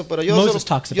estudiar eso, pero yo, Moses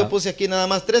talks yo about. puse aquí nada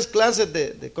más 3 clases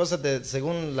de cosas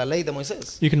según la ley de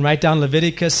Moisés. You can write down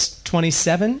Leviticus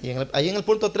 27, Y ahí en el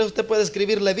punto 3 usted puede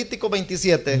escribir Levítico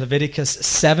 27 Leviticus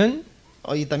 7,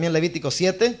 y también Levítico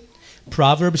 7,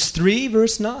 Proverbs 3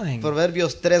 verse 9.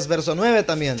 Proverbios 3 verso 9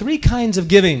 también. Three kinds of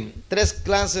giving. 3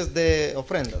 clases de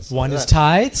ofrendas. One is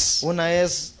 ¿verdad? tithes, Una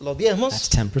es los that's diezmos,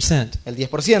 10%. el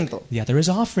 10%. The other is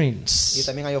Y offerings,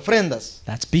 también hay ofrendas.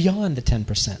 that's beyond the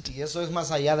 10%. Y eso es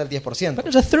más allá del But 10%.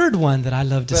 there's a third one that I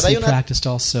love to Pero hay see una- practiced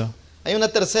also, Hay una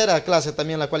tercera clase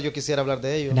también la cual yo quisiera hablar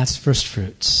de ello. and that's first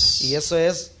fruits. Y eso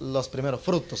es los primeros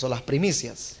frutos o las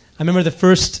primicias. I remember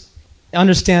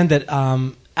understand that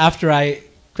after I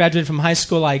graduated from high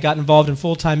school, I got involved in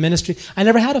full-time ministry. I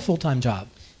never had a full-time job.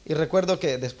 Y recuerdo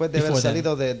que después de haber Before then.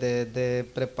 salido de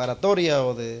preparatoria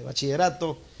o de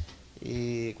bachillerato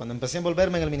y cuando empecé a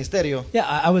envolverme en el ministerio,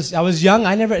 Yeah, I was young.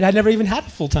 I never even had a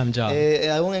full-time job.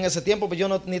 aún en ese tiempo pues yo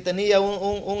ni tenía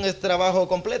un trabajo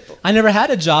completo, I never had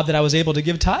a job that I was able to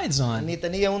give tithes on. ni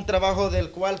tenía un trabajo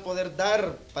del cual poder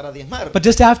dar para diezmar. But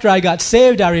just after I got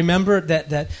saved, I remember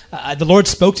that the Lord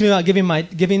spoke to me about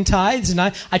giving tithes, and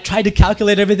I tried to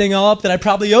calculate everything all up that I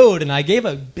probably owed, and I gave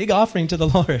a big offering to the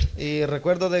Lord. Y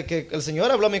recuerdo de que el Señor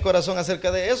habló a mi corazón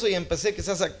acerca de eso y empecé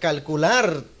quizás a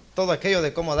calcular todo aquello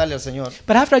de cómo darle al Señor.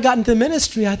 But after I got into the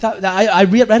ministry, I thought I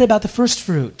read about the first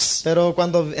fruits. Pero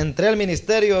cuando entré al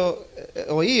ministerio,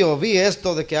 vi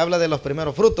esto de que habla de los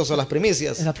primeros frutos o las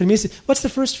primicias. And what's the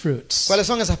first fruits? ¿Cuáles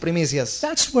son esas primicias?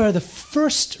 That's where the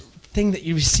first thing that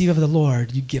you receive of the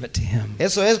Lord, you give it to Him.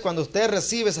 Eso es cuando usted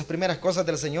recibe esas primeras cosas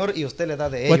del Señor y usted le da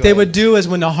de ello. What a they Él. would do is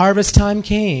when the harvest time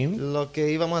came, Lo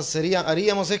que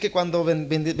haríamos es que cuando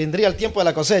vendría el tiempo de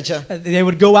la cosecha, they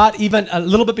would go out even a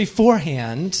little bit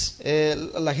beforehand.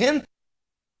 la gente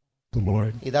The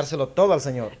Lord. y dárselo todo al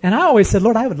Señor. And I always said,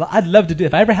 Lord, I'd love to do it.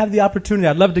 If I ever have the opportunity,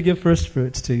 I'd love to give first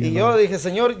fruits to you. Y yo Lord. dije,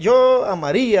 Señor, yo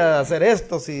amaría hacer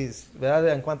esto si,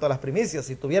 ¿verdad? En cuanto a las primicias,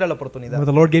 si tuviera la oportunidad. Well,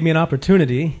 the Lord gave me an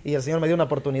opportunity. Y el Señor me dio una And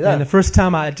the oportunidad. first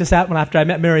time, after I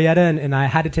met Marietta and I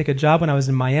had to take a job when I was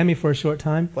in Miami for a short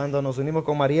time, Cuando nos unimos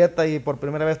con Marieta y por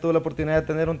primera vez tuve la oportunidad de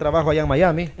tener un trabajo allá en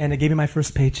Miami, and they gave me my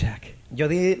first paycheck yo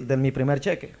di de mi primer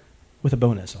cheque with a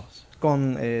bonus also.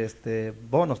 con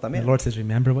bonos The también. Lord says,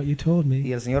 remember what you told me.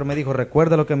 Y el Señor me dijo,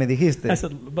 recuerda lo que me dijiste. I said,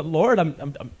 but Lord, I'm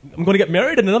going to get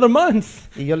married in another month.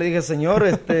 Y yo le dije, Señor,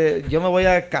 yo me voy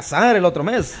a casar el otro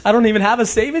mes. I don't even have a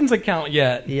savings account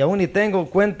yet. Y aún ni tengo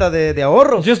cuenta de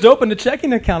ahorros. Just opened a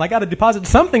checking account. I got to deposit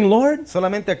something, Lord.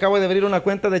 Solamente acabo de abrir una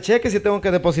cuenta de cheques y tengo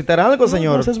que depositar algo, The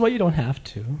Señor. Lord says, well, you don't have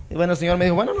to. Y bueno, el Señor me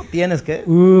dijo, bueno, no tienes que.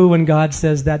 Ooh, when God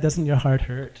says that, doesn't your heart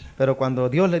hurt? Pero cuando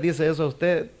Dios le dice eso a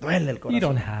usted, duele el You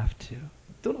don't corazón. have to.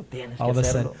 Tú no tienes que All of a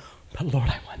sudden, hacerlo. but Lord,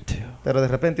 I want to. Pero de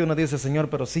repente uno dice, Señor,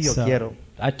 pero sí yo So, quiero.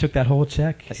 I took that whole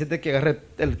check, Así de que agarré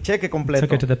el cheque took completo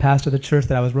it to the pastor of the church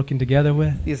that I was working together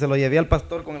with. y se lo llevé al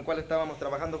pastor con el cual estábamos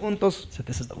trabajando juntos Said,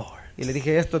 this is the Lord. y le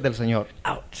dije, esto es del Señor.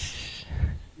 Ouch.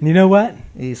 And you know what?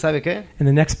 ¿Y sabe qué? In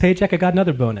the next paycheck, I got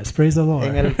another bonus. Praise the Lord.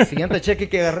 En el siguiente cheque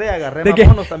que agarré They más gave,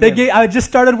 bonos también. I just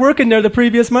started working there the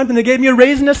previous month, and they gave me a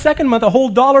raise in the second month, a whole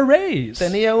 $1 raise.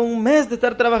 Tenía un mes de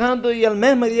estar trabajando y al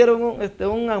mes me dieron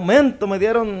un aumento, me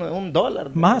dieron $1.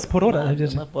 Más por hora.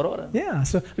 Más por hora. Yeah,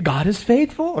 so God is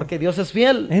faithful. Porque Dios es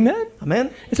fiel. Amen.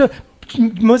 Amén. And so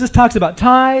Moses talks about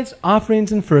tithes,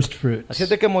 offerings, and first fruits. Así es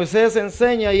de que Moisés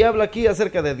enseña y habla aquí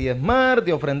acerca de diezmar,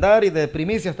 de ofrendar y de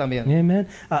primicias también. Amen.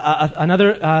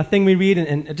 Another thing we read,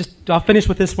 and just I'll finish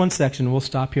with this one section. We'll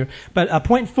stop here. But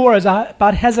point 4 is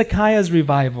about Hezekiah's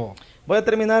revival. Voy a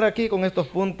terminar aquí con estos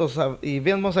puntos y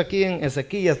vemos aquí en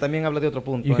Ezequías también habla de otro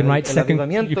punto. You can write el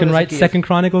avivamiento you can de write Ezequías. 2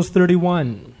 Chronicles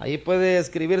 31, Ahí puede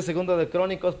escribir segundo de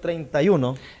Crónicos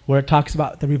 31, where it talks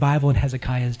about the revival in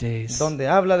Hezekiah's days. donde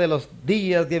habla de los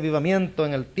días de avivamiento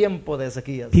en el tiempo de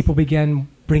Ezequías. People began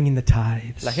bringing the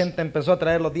tithes. La gente empezó a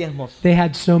traer los diezmos. They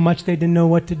had so much they didn't know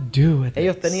what to do with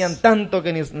Ellos it. tenían tanto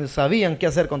que ni sabían qué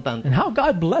hacer con tanto. And how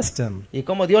God blessed them. Y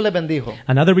cómo Dios les bendijo.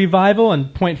 Another revival,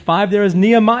 and point 5 there is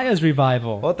Nehemiah's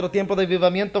revival. Otro tiempo de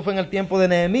avivamiento fue en el tiempo de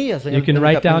Nehemías. You can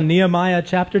write down Nehemiah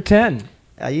chapter 10.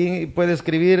 Allí puede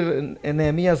escribir en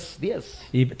Nehemías 10.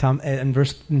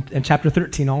 In chapter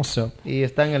 13 also. Y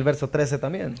está en el verso 13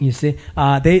 también. You see,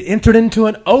 they entered into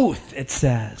an oath, it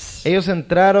says. Ellos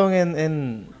entraron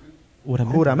en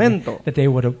juramento That they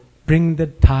would bring the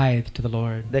tithe to the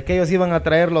Lord. de que ellos iban a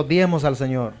traer los diezmos al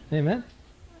Señor. Amen.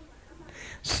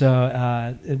 So,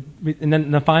 and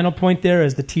then the final point there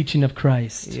is the teaching of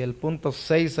Christ. Y el punto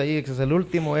 6 ahí, que es el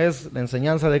último, es la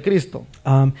enseñanza de Cristo.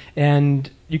 And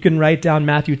you can write down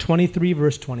Matthew 23,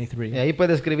 verse 23. Y ahí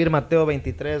puede escribir Mateo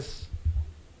 23,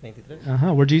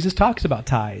 Where Jesus talks about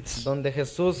tithes. donde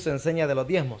Jesús enseña de los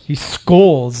diezmos. He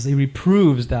scolds, he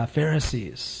reproves the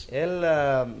Pharisees. Él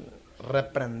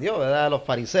reprendió, ¿verdad?, a los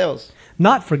fariseos,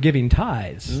 Not for giving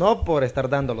tithes, no por estar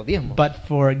dando los diezmos, but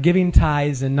for giving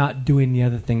tithes and not doing the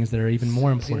other things that are even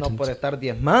more sino por important. estar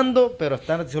diezmando, pero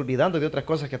estarse olvidando de otras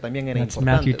cosas que también eran That's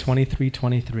Matthew importantes.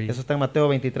 23:23. Eso está en Mateo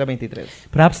 23.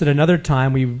 Perhaps at another time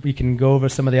we can go over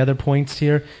some of the other points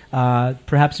here.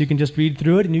 Perhaps you can just read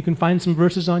through it and you can find some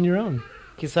verses on your own.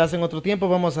 Quizás en otro tiempo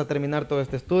vamos a terminar todo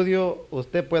este estudio.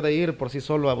 Usted puede ir por sí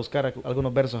solo a buscar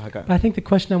algunos versos acá. But I think the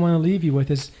question I want to leave you with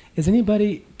is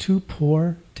anybody too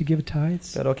poor to give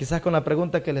tithes? Pero quizás con la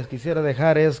pregunta que les quisiera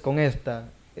dejar es con esta.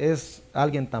 ¿Es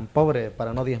alguien tan pobre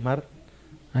para no diezmar?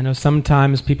 I know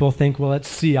sometimes people think, well, let's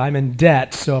see, I'm in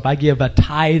debt, so if I give a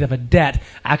tithe of a debt,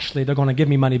 actually they're going to give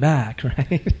me money back,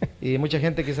 right? Y mucha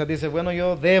gente quizás dice, bueno,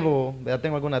 yo debo, ya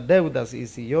tengo algunas deudas, y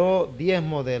si yo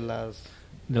diezmo de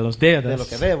De lo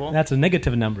que debo, that's a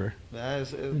negative number.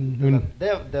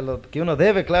 de lo que uno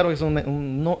debe, claro, es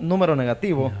un número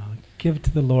negativo. No, give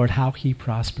to the Lord how He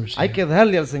prospers Hay you. que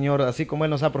darle al Señor así como Él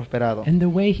nos ha prosperado And the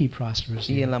way He prospers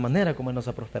y you. en la manera como Él nos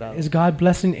ha prosperado. Is God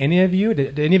blessing any of you?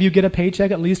 Did any of you get a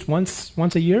paycheck at least once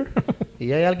a year?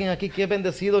 ¿Y hay alguien aquí que es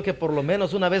bendecido que por lo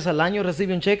menos una vez al año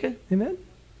recibe un cheque? Amen.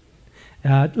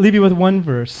 Leave you with one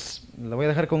verse. Le voy a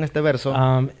dejar con este verso.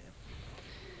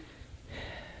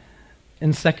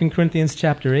 In 2 Corinthians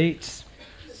chapter 8,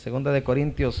 Segunda de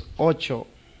Corintios 8,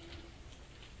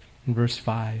 in verse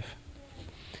 5.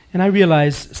 And I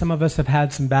realize some of us have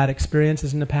had some bad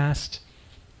experiences in the past.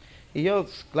 y yo,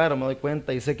 claro, me doy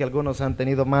cuenta y sé que algunos han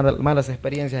tenido malas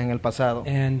experiencias en el pasado.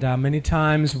 And many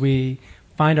times we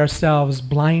find ourselves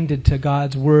blinded to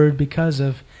God's word because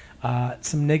of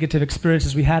some negative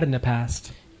experiences we had in the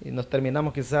past. Y nos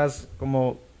terminamos quizás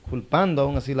como culpando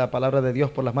aún así la palabra de Dios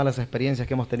por las malas experiencias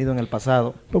que hemos tenido en el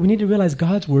pasado. But we need to realize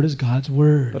God's word is God's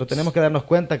word. Pero tenemos que darnos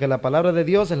cuenta que la palabra de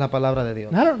Dios es la palabra de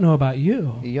Dios. And I don't know about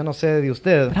you, Y yo no sé de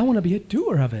usted, but I want to be a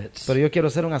doer of it. pero yo quiero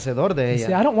ser un hacedor de You see,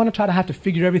 I ella. don't want to try to have to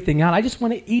figure everything out. I just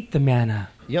want to eat the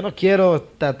manna. Yo no quiero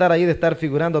tratar ahí de estar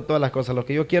figurando todas las cosas. Lo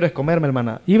que yo quiero es comerme el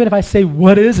maná. Even if I say,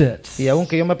 what is it? Y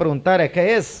aunque yo me preguntara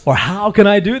qué es Or how can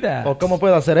I do that? o cómo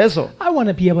puedo hacer eso, I want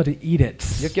to be able to eat it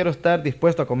yo quiero estar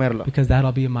dispuesto a comerlo, because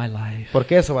that'll be my life.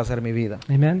 porque eso va a ser mi vida.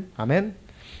 Amen? Amén.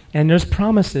 And there's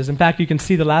promises. In fact, you can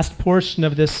see the last portion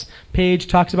of this page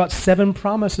talks about 7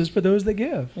 promises for those that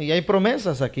give. Y hay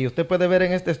promesas aquí. Usted puede ver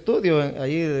en este estudio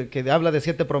ahí que habla de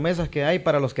 7 promesas que hay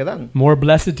para los que dan. More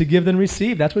blessed to give than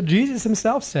receive. That's what Jesus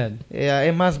himself said.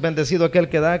 Es más bendecido aquel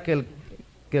que da que el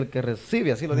que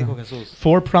recibe, así lo dijo Jesús.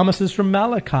 4 promises from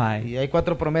Malachi. Y hay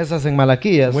 4 promesas en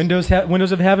Malaquías. Windows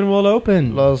of heaven will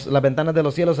open. Las ventanas de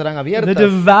los cielos serán The abiertas.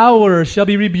 devourer shall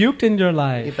be rebuked in your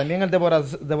Y life. también el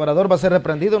devorador va a ser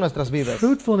reprendido en nuestras vidas.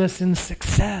 Fruitfulness and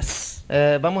success.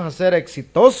 Vamos a ser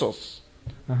exitosos,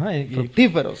 Uh-huh.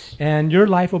 fructíferos. And your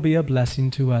life will be a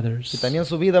blessing to Y others. también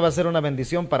su vida va a ser una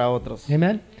bendición para otros.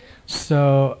 Amen.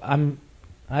 So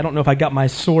I don't know if I got my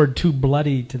sword too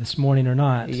bloody to this morning or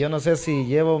not. Y yo no sé si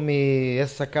he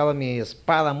sacado mi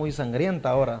espada muy sangrienta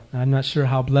ahora. I'm not sure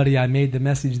how bloody I made the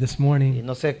message this Y morning.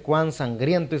 no sé cuán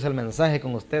sangriento hice el mensaje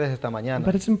con ustedes esta mañana.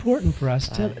 But it's important for us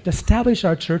to establish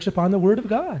our church upon the Word of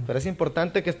God. Pero es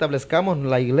importante que establezcamos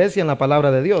la iglesia en la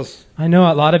palabra de Dios. I know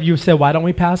a lot of you said, why don't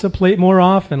we pass a plate more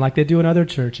often like they do in other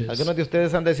churches? Algunos de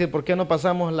ustedes han de decir, ¿por qué no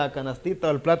pasamos la canastita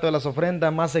o el plato de las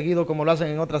ofrendas más seguido como lo hacen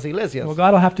en otras iglesias? Well,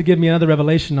 God will have to give me another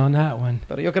revelation on that one.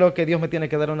 Pero yo creo que Dios me tiene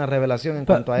que dar una revelación en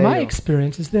But cuanto a my ello.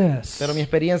 experience is this, Pero mi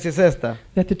experiencia es esta,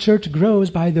 that the church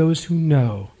grows by those who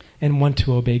know and want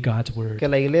to obey God's Word. que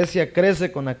la iglesia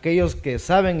crece con aquellos que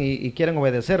saben y quieren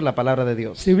obedecer la palabra de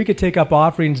Dios. See, we could take up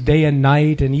offerings day and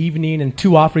night and evening and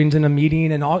 2 offerings in a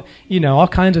meeting and all, all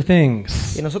kinds of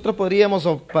things. Y nosotros podríamos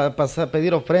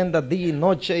pedir ofrendas día y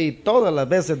noche y todas las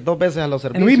veces, 2 veces a los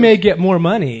And we may servicios. get more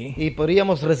money, Y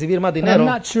podríamos recibir más but I'm dinero.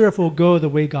 not sure if we'll go the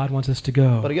way God wants us to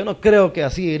go. Pero yo no creo que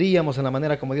así iríamos en la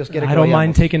manera como Dios quiere I que don't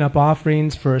mind vayamos. taking up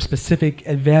offerings for specific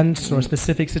events or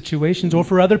specific situations or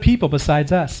for other people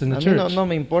besides us in the A mí church. no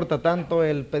me importa tanto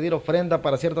el pedir ofrenda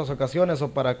para ciertas ocasiones o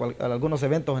para algunos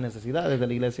eventos o necesidades de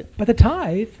la iglesia. But the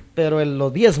tithe Pero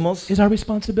los diezmos is our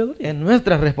responsibility. es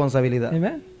nuestra responsabilidad.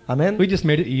 Amen. Amén. We just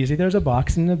made it easy. There's a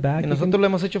box in the back. Y You nosotros lo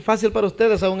hemos hecho fácil para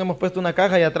ustedes. Aún hemos puesto una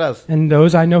caja ahí atrás. And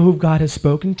those I know who God has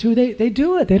spoken to, they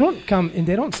do it. They don't come and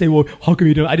they don't say, well, how come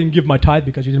I didn't give my tithe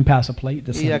because you didn't pass a plate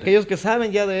this Y Sunday. aquellos que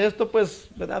saben ya de esto, pues,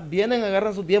 ¿verdad? Vienen,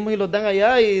 agarran sus diezmos y los dan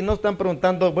allá y no están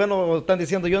preguntando, bueno, o están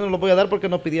diciendo, yo no los voy a dar porque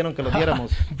nos pidieron que los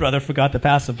diéramos. Brother forgot to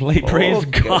pass a plate. Oh, Praise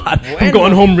qué God. I'm bueno.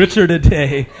 going home richer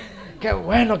today. Qué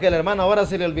bueno que el hermano ahora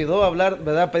se le olvidó hablar,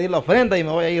 ¿verdad? Pedir la ofrenda y me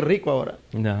voy a ir rico ahora.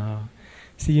 No.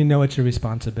 See, you know it's your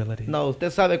responsibility. No,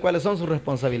 usted sabe cuáles son sus It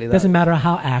responsabilidades. doesn't matter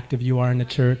how active you are in the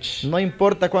church. No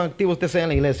importa cuán activo usted sea en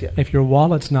la iglesia. If your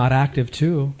wallet's not active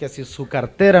too, Que si su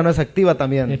cartera no es activa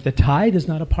también. if the tithe is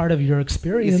not a part of your Y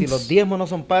si los experience, diezmos no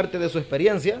son parte de su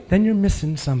experiencia, then you're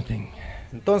missing something.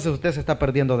 entonces usted se está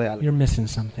perdiendo de algo. You're missing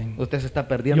something. Usted se está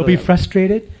perdiendo You'll de be algo.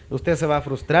 frustrated. Usted se va a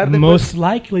frustrar después. Most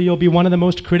likely, you'll be one of the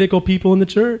most critical people in the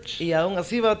church. Y aún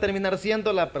así va a terminar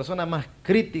siendo la persona más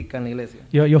crítica en la iglesia.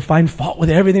 You'll find fault with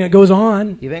everything that goes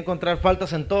on Y va a encontrar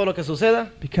faltas en todo lo que suceda,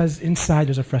 because inside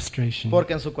there's a frustration.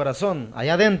 porque en su corazón,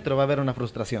 allá adentro, va a haber una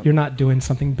frustración You're not doing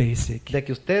something basic. de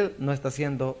que usted no está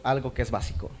haciendo algo que es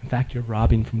básico. In fact, you're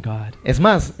robbing from God. Es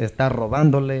más, está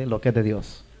robándole lo que es de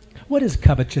Dios. What is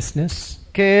covetousness?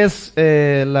 ¿Qué es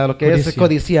lo que es Codicia.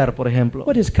 codiciar, por ejemplo?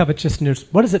 What is covetousness?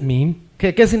 What does it mean?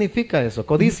 ¿Qué significa eso?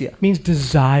 Codicia. It means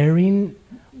desiring,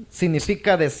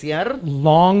 Significa desear,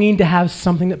 longing to have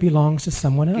something that belongs to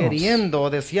someone else. queriendo o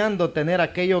deseando tener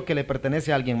aquello que le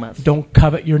pertenece a alguien más. Don't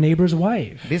covet your neighbor's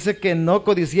wife. Dice que no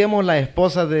codiciemos la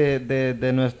esposa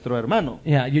de nuestro hermano.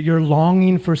 Yeah, you're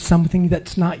longing for something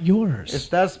that's not yours.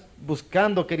 Estás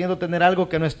buscando, queriendo tener algo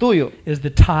que no es tuyo. Is the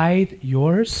tithe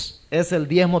yours? ¿Es el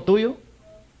diezmo tuyo?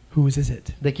 Whose is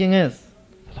it? ¿De quién es?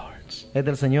 The Lord's. Es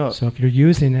del Señor. So if you're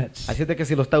using it, Así es de que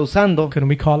si lo está usando, couldn't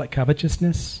we call it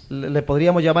covetousness? ¿le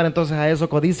podríamos llamar entonces a eso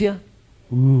codicia?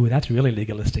 Ooh, that's really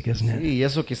legalistic, isn't it? Y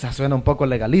eso quizás suena un poco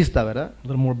legalista, ¿verdad? A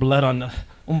little more blood on the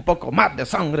Un poco más de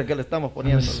sangre que le estamos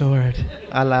poniendo sword.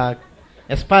 a la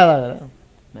espada, ¿verdad?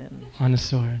 Man. On the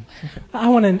sword. I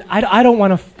don't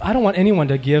want anyone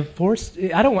to give force.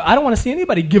 I don't want to see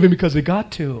anybody giving because they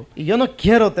got to. Y yo no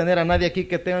quiero tener a nadie aquí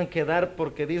que tengan que dar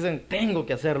porque dicen tengo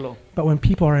que hacerlo, But when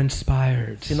people are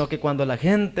inspired, sino que cuando la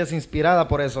gente es inspirada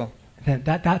por eso, then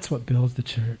that's what builds the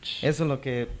church. eso es lo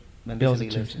que bendice Builds la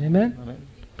the church. iglesia. Amen. Amén.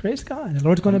 Praise God. The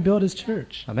Lord's going to build His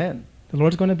church. Amén. The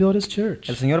Lord's going to build His church.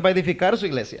 El Señor va a edificar su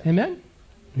iglesia. Amen.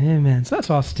 Amen. So let's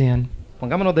all stand.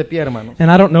 Pongámonos de pie, hermanos.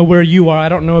 And I don't know where you are. I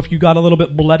don't know if you got a little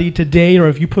bit bloody today or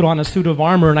if you put on a suit of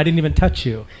armor and I didn't even touch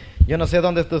you. Yo no sé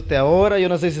dónde está usted ahora, yo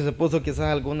no sé si se puso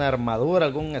quizás alguna armadura,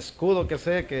 algún escudo que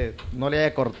sé que no le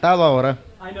haya cortado ahora.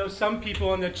 I know some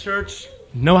people in the church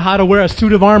know how to wear a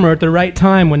suit of armor at the right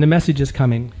time when the message is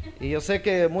coming. Y yo sé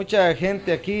que mucha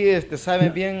gente aquí sabe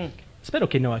bien, Espero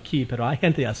que no aquí, pero hay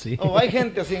gente así. o hay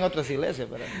gente así en otras iglesias,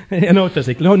 ¿verdad?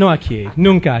 No aquí,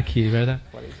 nunca aquí, ¿verdad?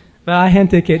 But hay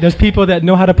gente que, there's people that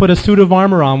know how to put a suit of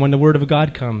armor on when the word of God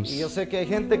Y comes. yo sé que hay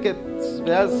gente que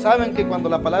 ¿verdad? Saben que cuando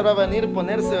la palabra va a venir,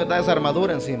 ponerse ¿verdad? Esa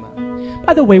armadura encima.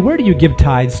 By the way, where do you give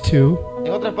tithes to?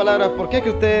 En otras palabras, ¿por qué que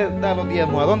usted da los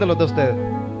diezmos? ¿A dónde los da usted?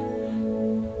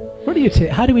 Where do you take?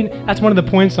 How do we? That's one of the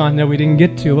points on that we didn't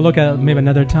get to. We'll look at it maybe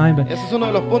another time. But Ese es uno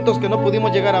de los puntos que no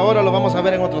pudimos llegar ahora, lo vamos a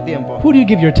ver en otro tiempo. who do you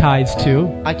give your tithes to?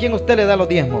 ¿A quién usted le da los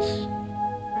diezmos?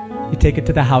 You take it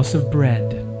to the house of bread,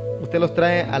 Usted los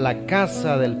trae a la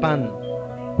casa del pan,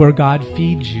 where God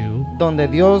feeds you donde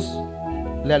Dios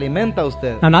le alimenta a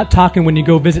usted. I'm not talking when you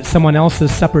go visit someone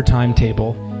else's supper time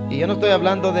table. Y yo no estoy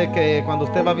hablando de que cuando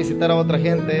usted va a visitar a otra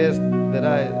gente es,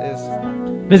 ¿verdad?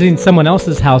 Visiting someone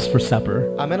else's house for supper.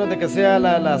 A menos de que sea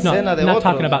la No, cena de I'm not otros.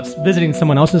 talking about visiting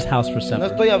someone else's house for No supper.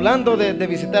 estoy hablando de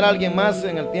visitar a alguien más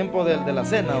en el tiempo de la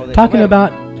cena o de Talking comer.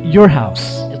 about your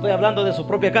house. Estoy hablando de su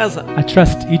propia casa. I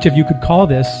trust each of you could call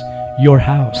this your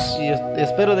house, Y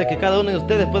espero de que cada uno de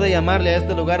ustedes pueda llamarle a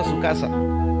este lugar su casa,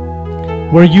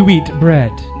 where you eat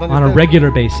bread Donde on a usted- regular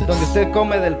donde basis. usted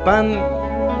come del pan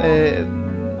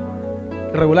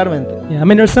regularmente. Yeah, I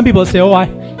mean, there's some people that say, "Oh,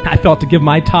 I felt to give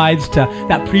my tithes to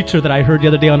that preacher that I heard the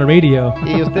other day on the radio."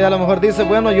 Y usted a lo mejor dice,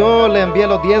 bueno, yo le envié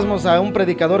los diezmos a un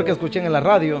predicador que escuché en la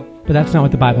radio, But that's not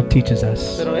what the Bible teaches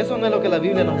us. pero eso no es lo que la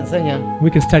Biblia nos enseña.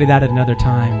 We can study that at another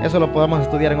time. Eso lo podemos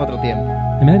estudiar en otro tiempo.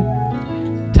 Amen.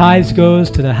 Tithes goes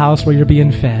to the house where you're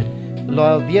being fed.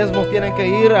 Los diezmos tienen que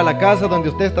ir a la casa donde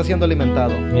usted está siendo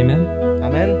alimentado. Amen.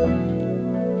 Amén.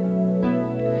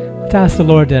 Let's ask the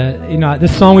Lord to,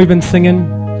 this song we've been singing,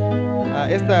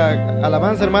 Esta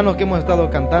alabanza, hermanos, que hemos estado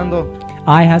cantando,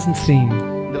 eye hasn't seen,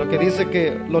 de lo que dice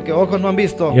que lo que ojos no han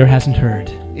visto ear hasn't heard.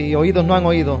 y oídos no han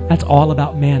oído. That's all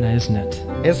about manna, isn't it?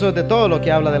 Eso es de todo lo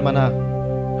que habla del maná.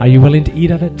 Are you willing to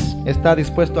eat of it? ¿Está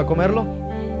dispuesto a comerlo?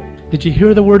 Did you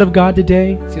hear the word of God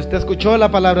today? Si usted escuchó la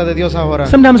palabra de Dios ahora,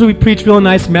 Sometimes we preach real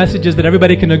nice messages that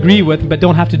everybody can agree with, but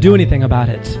don't have to do anything about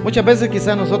it. muchas veces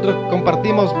quizás nosotros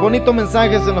compartimos bonitos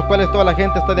mensajes en los cuales toda la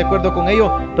gente está de acuerdo con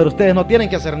ellos, pero ustedes no tienen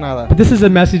que hacer nada. But this is a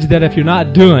message that if you're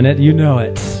not doing it, you know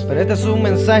it. Pero este es un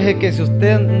mensaje que si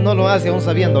usted no lo hace aún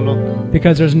sabiéndolo,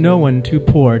 Because there's no one too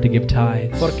poor to give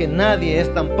tithes. porque nadie es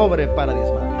tan pobre para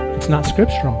diezmar. It's not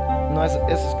scriptural. No es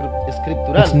It's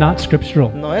escritural. not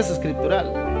scriptural. No es escritural,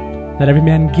 Let every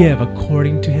man give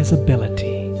according to his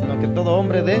ability. sino que todo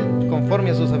hombre dé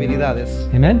conforme a sus habilidades.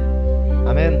 Amen?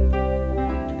 Amén.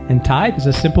 And tithe is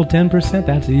a simple 10%.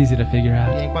 That's easy to figure Y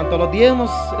out. en cuanto a los diezmos,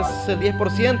 es el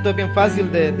 10%, es bien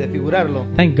fácil de figurarlo.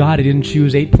 Thank God he didn't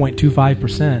choose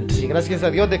 8.25%. Y gracias a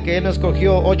Dios de que Él no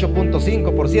escogió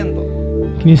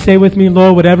 8.5%. Can you say with me,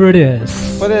 Lord, whatever it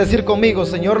is, Puede decir conmigo,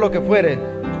 Señor, lo que fuere,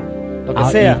 lo que I'll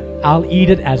sea, eat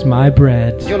it as my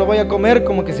bread. yo lo voy a comer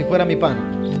como que si fuera mi pan.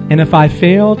 And if I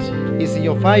failed, Y si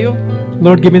yo fallo,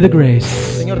 Lord, give me the grace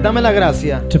Señor, dame la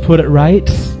gracia to put it right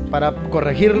para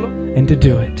corregirlo and to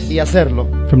do it y hacerlo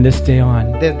from this day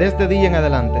on. desde este día en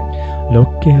adelante.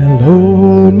 Lo que el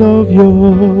ojo no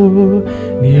vio,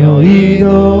 ni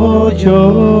oído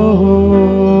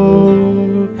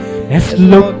yo, es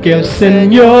lo que el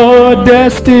Señor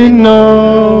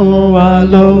destinó a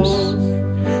los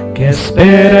que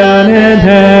esperan en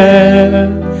Él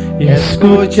y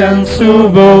escuchan su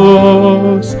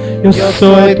voz. Yo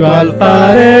soy tu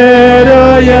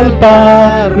alfarero y el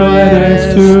barro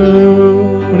eres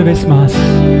tú. Una vez más.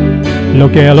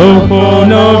 Lo que el ojo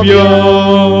no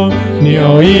vio, ni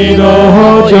oído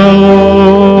oyó,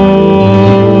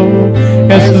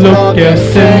 es lo que el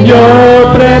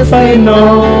Señor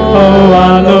preparó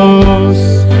a los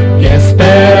que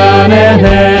esperan en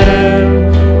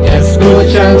Él y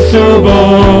escuchan su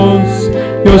voz.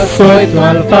 Yo soy tu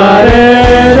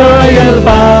alfarero y el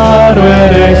barro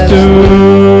eres tú.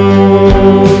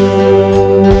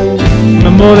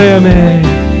 Módeme,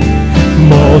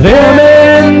 módeme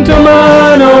en tu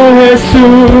mano,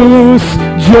 Jesús.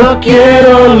 Yo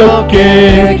quiero lo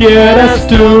que quieras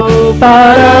tú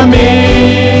para mí.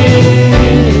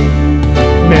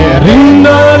 Me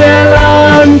rindo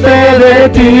delante de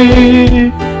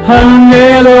ti,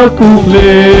 anhelo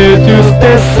cumplir tus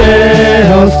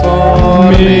deseos por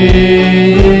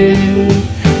mí.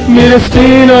 Mi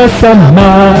destino es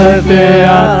amarte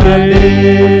a ti.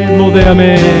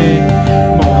 Módame,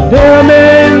 módame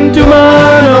en tu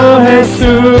mano,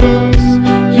 Jesús.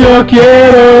 Yo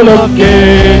quiero lo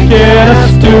que quieras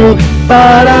tú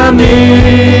para mí.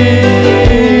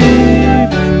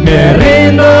 Me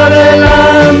rindo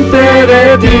delante de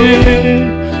ti,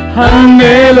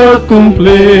 anhelo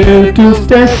cumplir tus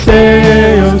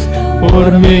deseos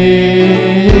por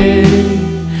mí.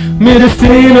 Mi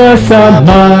destino es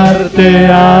amarte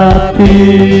a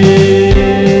ti.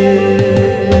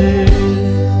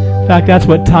 In fact, that's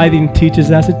what tithing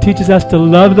teaches us. It teaches us to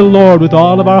love the Lord with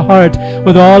all of our heart,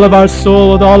 with all of our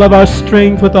soul, with all of our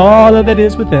strength, with all that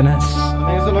is within us.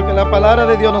 Eso es lo que la palabra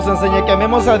de Dios nos enseña, que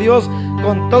amemos a Dios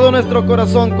con todo nuestro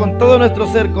corazón, con todo nuestro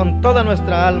ser, con toda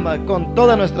nuestra alma, con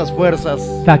todas nuestras fuerzas.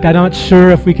 In fact, I'm not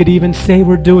sure if we could even say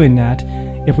we're doing that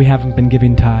if we haven't been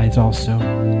giving tithes also.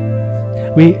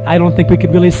 I don't think we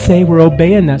could really say we're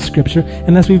obeying that scripture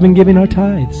unless we've been giving our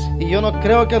tithes. Y yo no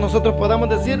creo que nosotros podamos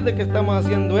decir de que estamos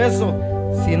haciendo eso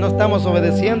si no estamos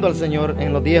obedeciendo al Señor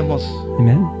en los diezmos.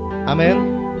 Amen. Amén.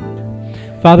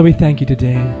 Father, we thank you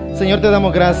today. Señor, te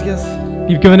damos gracias.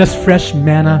 You've given us fresh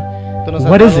manna. Tú nos has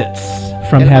What is dado it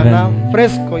from el maná heaven?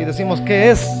 fresco y decimos,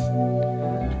 ¿qué es?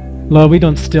 Lord, we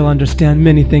don't still understand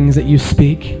many things that you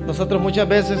speak. Nosotros muchas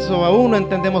veces o aún no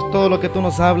entendemos todo lo que tú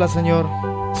nos hablas, Señor.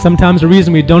 Sometimes the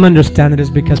reason we don't understand it is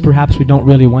because perhaps we don't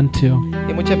really want to.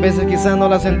 Y muchas veces quizás no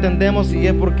las entendemos y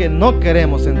es porque no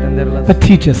queremos entenderlas. But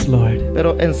teach us, Lord,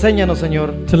 Pero enséñanos,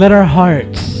 Señor, to let our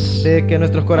hearts de que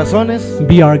nuestros corazones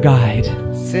be our guide.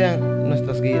 sean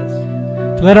nuestras guías.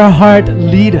 To let our heart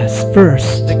lead us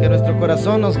first De que nuestro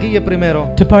corazón nos guíe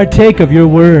primero to partake of your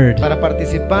word. para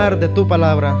participar de tu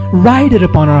palabra. Write it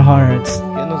upon our hearts.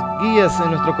 Que nos guíes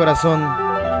en nuestro corazón.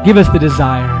 Give us the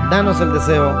desire. Danos el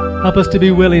deseo Help us to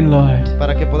be willing, Lord.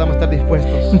 para que podamos estar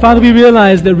dispuestos. And Father, we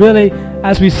realize that really,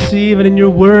 as we see even in your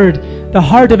word, the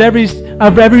heart of every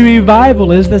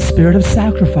revival is the spirit of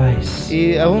sacrifice.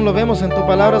 Y aún lo vemos en tu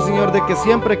palabra, Señor, de que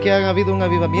siempre que ha habido un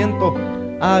avivamiento,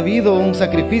 ha habido un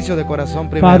sacrificio de corazón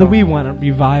Father, primero. we want a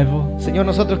revival. Señor,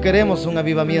 nosotros queremos un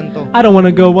avivamiento. I don't want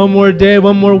to go one more day,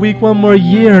 one more week, one more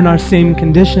year in our same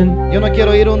condition. Yo no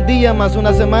quiero ir un día más,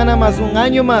 una semana más, un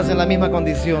año más en la misma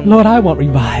condición. Lord, I want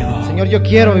revival Señor, yo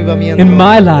quiero avivamiento in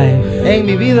my life. en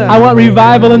mi vida. I want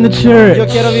revival in the church. Yo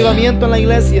quiero avivamiento en la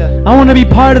iglesia. I want to be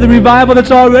part of the revival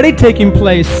that's already taking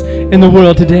place in the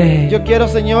world today. Yo quiero,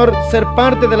 Señor, ser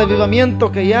parte del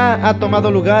avivamiento que ya ha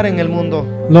tomado lugar en el mundo.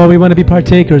 Lord, we want to be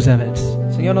partakers of it.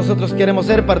 Señor, nosotros queremos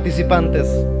ser participantes.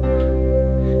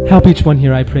 Help each one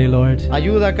here, I pray, Lord,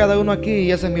 Ayuda a cada uno aquí,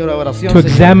 y esa es mi oración, to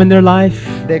Señor, examine their life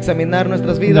de examinar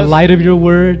nuestras in the vidas light of your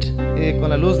word con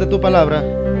la luz de tu palabra,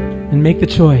 and make the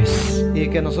choice y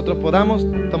que nosotros podamos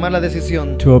tomar la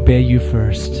decisión to obey you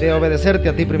first. de obedecerte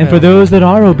a ti And for primero. those that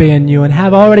are obeying you and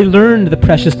have already learned the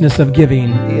preciousness of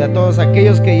giving, Y a todos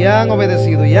aquellos que ya han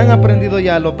obedecido y han aprendido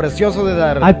ya lo precioso de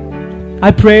dar,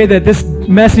 I pray that this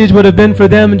message would have been for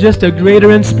them just a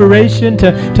greater inspiration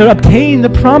to obtain the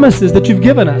promises that you've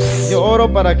given us. yo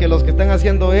oro para que los que están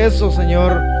haciendo eso,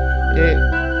 Señor,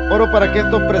 oro para que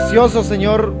esto precioso,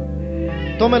 Señor,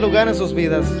 tome lugar en sus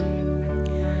vidas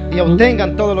y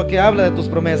obtengan todo lo que habla de tus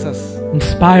promesas,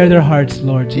 Inspire their hearts,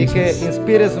 Lord y que Jesus,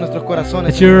 inspires nuestros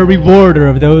corazones, that you're a rewarder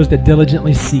of those that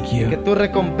diligently seek que you. tú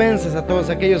recompenses a todos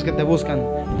aquellos que te buscan.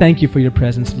 Thank you for your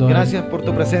presence, Lord. Gracias por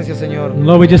tu presencia, Señor.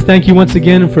 Lord, we just thank you once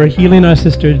again for healing our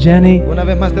sister Jenny Una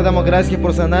vez más te damos gracias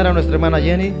por sanar a nuestra hermana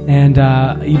Jenny and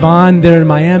Yvonne there in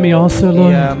Miami also, y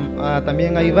Lord.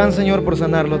 también a Iván, Señor, por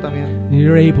sanarlo también.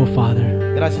 You're able, Father.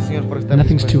 Gracias, Señor, por estar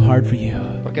Nothing's too dispuesto, hard for you.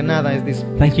 porque nada es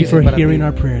Thank you difícil for para ti. hearing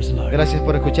our prayers, Lord. Gracias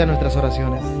por escuchar nuestras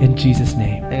oraciones. In Jesus'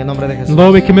 name. En el nombre de Jesús.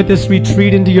 Lord, we commit this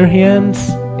retreat into your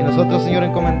hands. Y nosotros, Señor,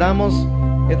 encomendamos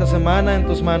esta semana en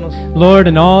tus manos Lord,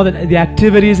 and all the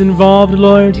activities involved,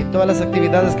 Lord. y todas las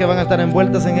actividades que van a estar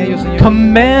envueltas en ellos, Señor.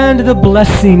 Command the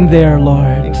blessing there,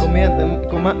 Lord.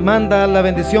 Manda la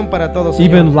bendición para todos,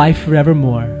 Señor. Even life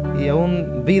forevermore. Y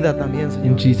aún vida también,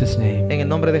 In Señor. Jesus' name. En el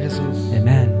nombre de Jesús.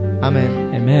 Amen. Amén.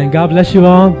 Amen. God bless you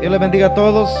all. Dios les bendiga a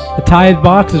todos. The tithe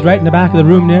box is right in the back of the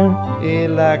room there. Y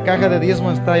la caja de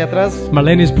diezmo está ahí atrás.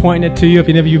 Marlene is pointing it to you if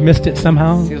any of you missed it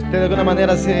somehow. Si usted de alguna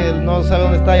manera no sabe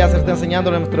dónde está, ya se está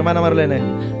enseñándole a nuestra hermana Marlene.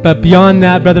 But beyond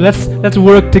that, brother, let's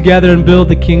work together and build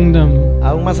the kingdom.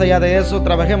 Aún más allá de eso,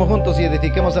 trabajemos juntos y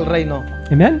edifiquemos el reino.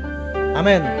 Amen.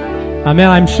 Amén. Amen.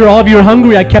 I'm sure all of you are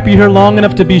hungry. I kept you here long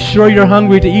enough to be sure you're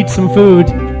hungry to eat some food.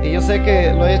 Y yo sé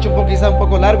que lo he hecho quizá un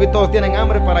poco largo y todos tienen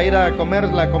hambre para ir a comer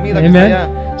la comida que está allá.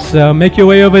 Amen. So make your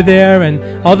way over there, and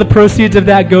all the proceeds of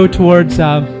that go towards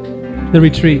the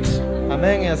retreat.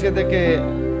 Amén. Y así es de que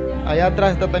allá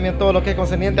atrás está también todo lo que es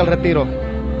concerniente al retiro.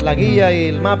 La guía y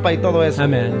el mapa y todo eso.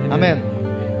 Amén. Amén.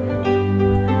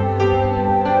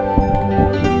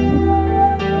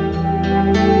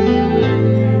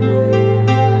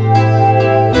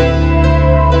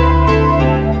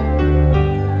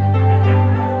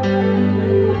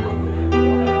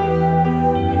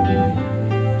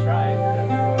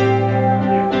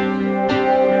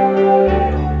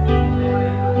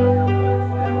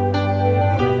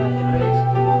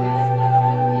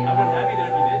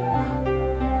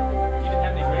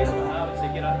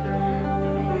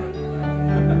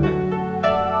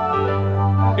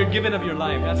 You're giving of your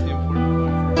life. That's the important.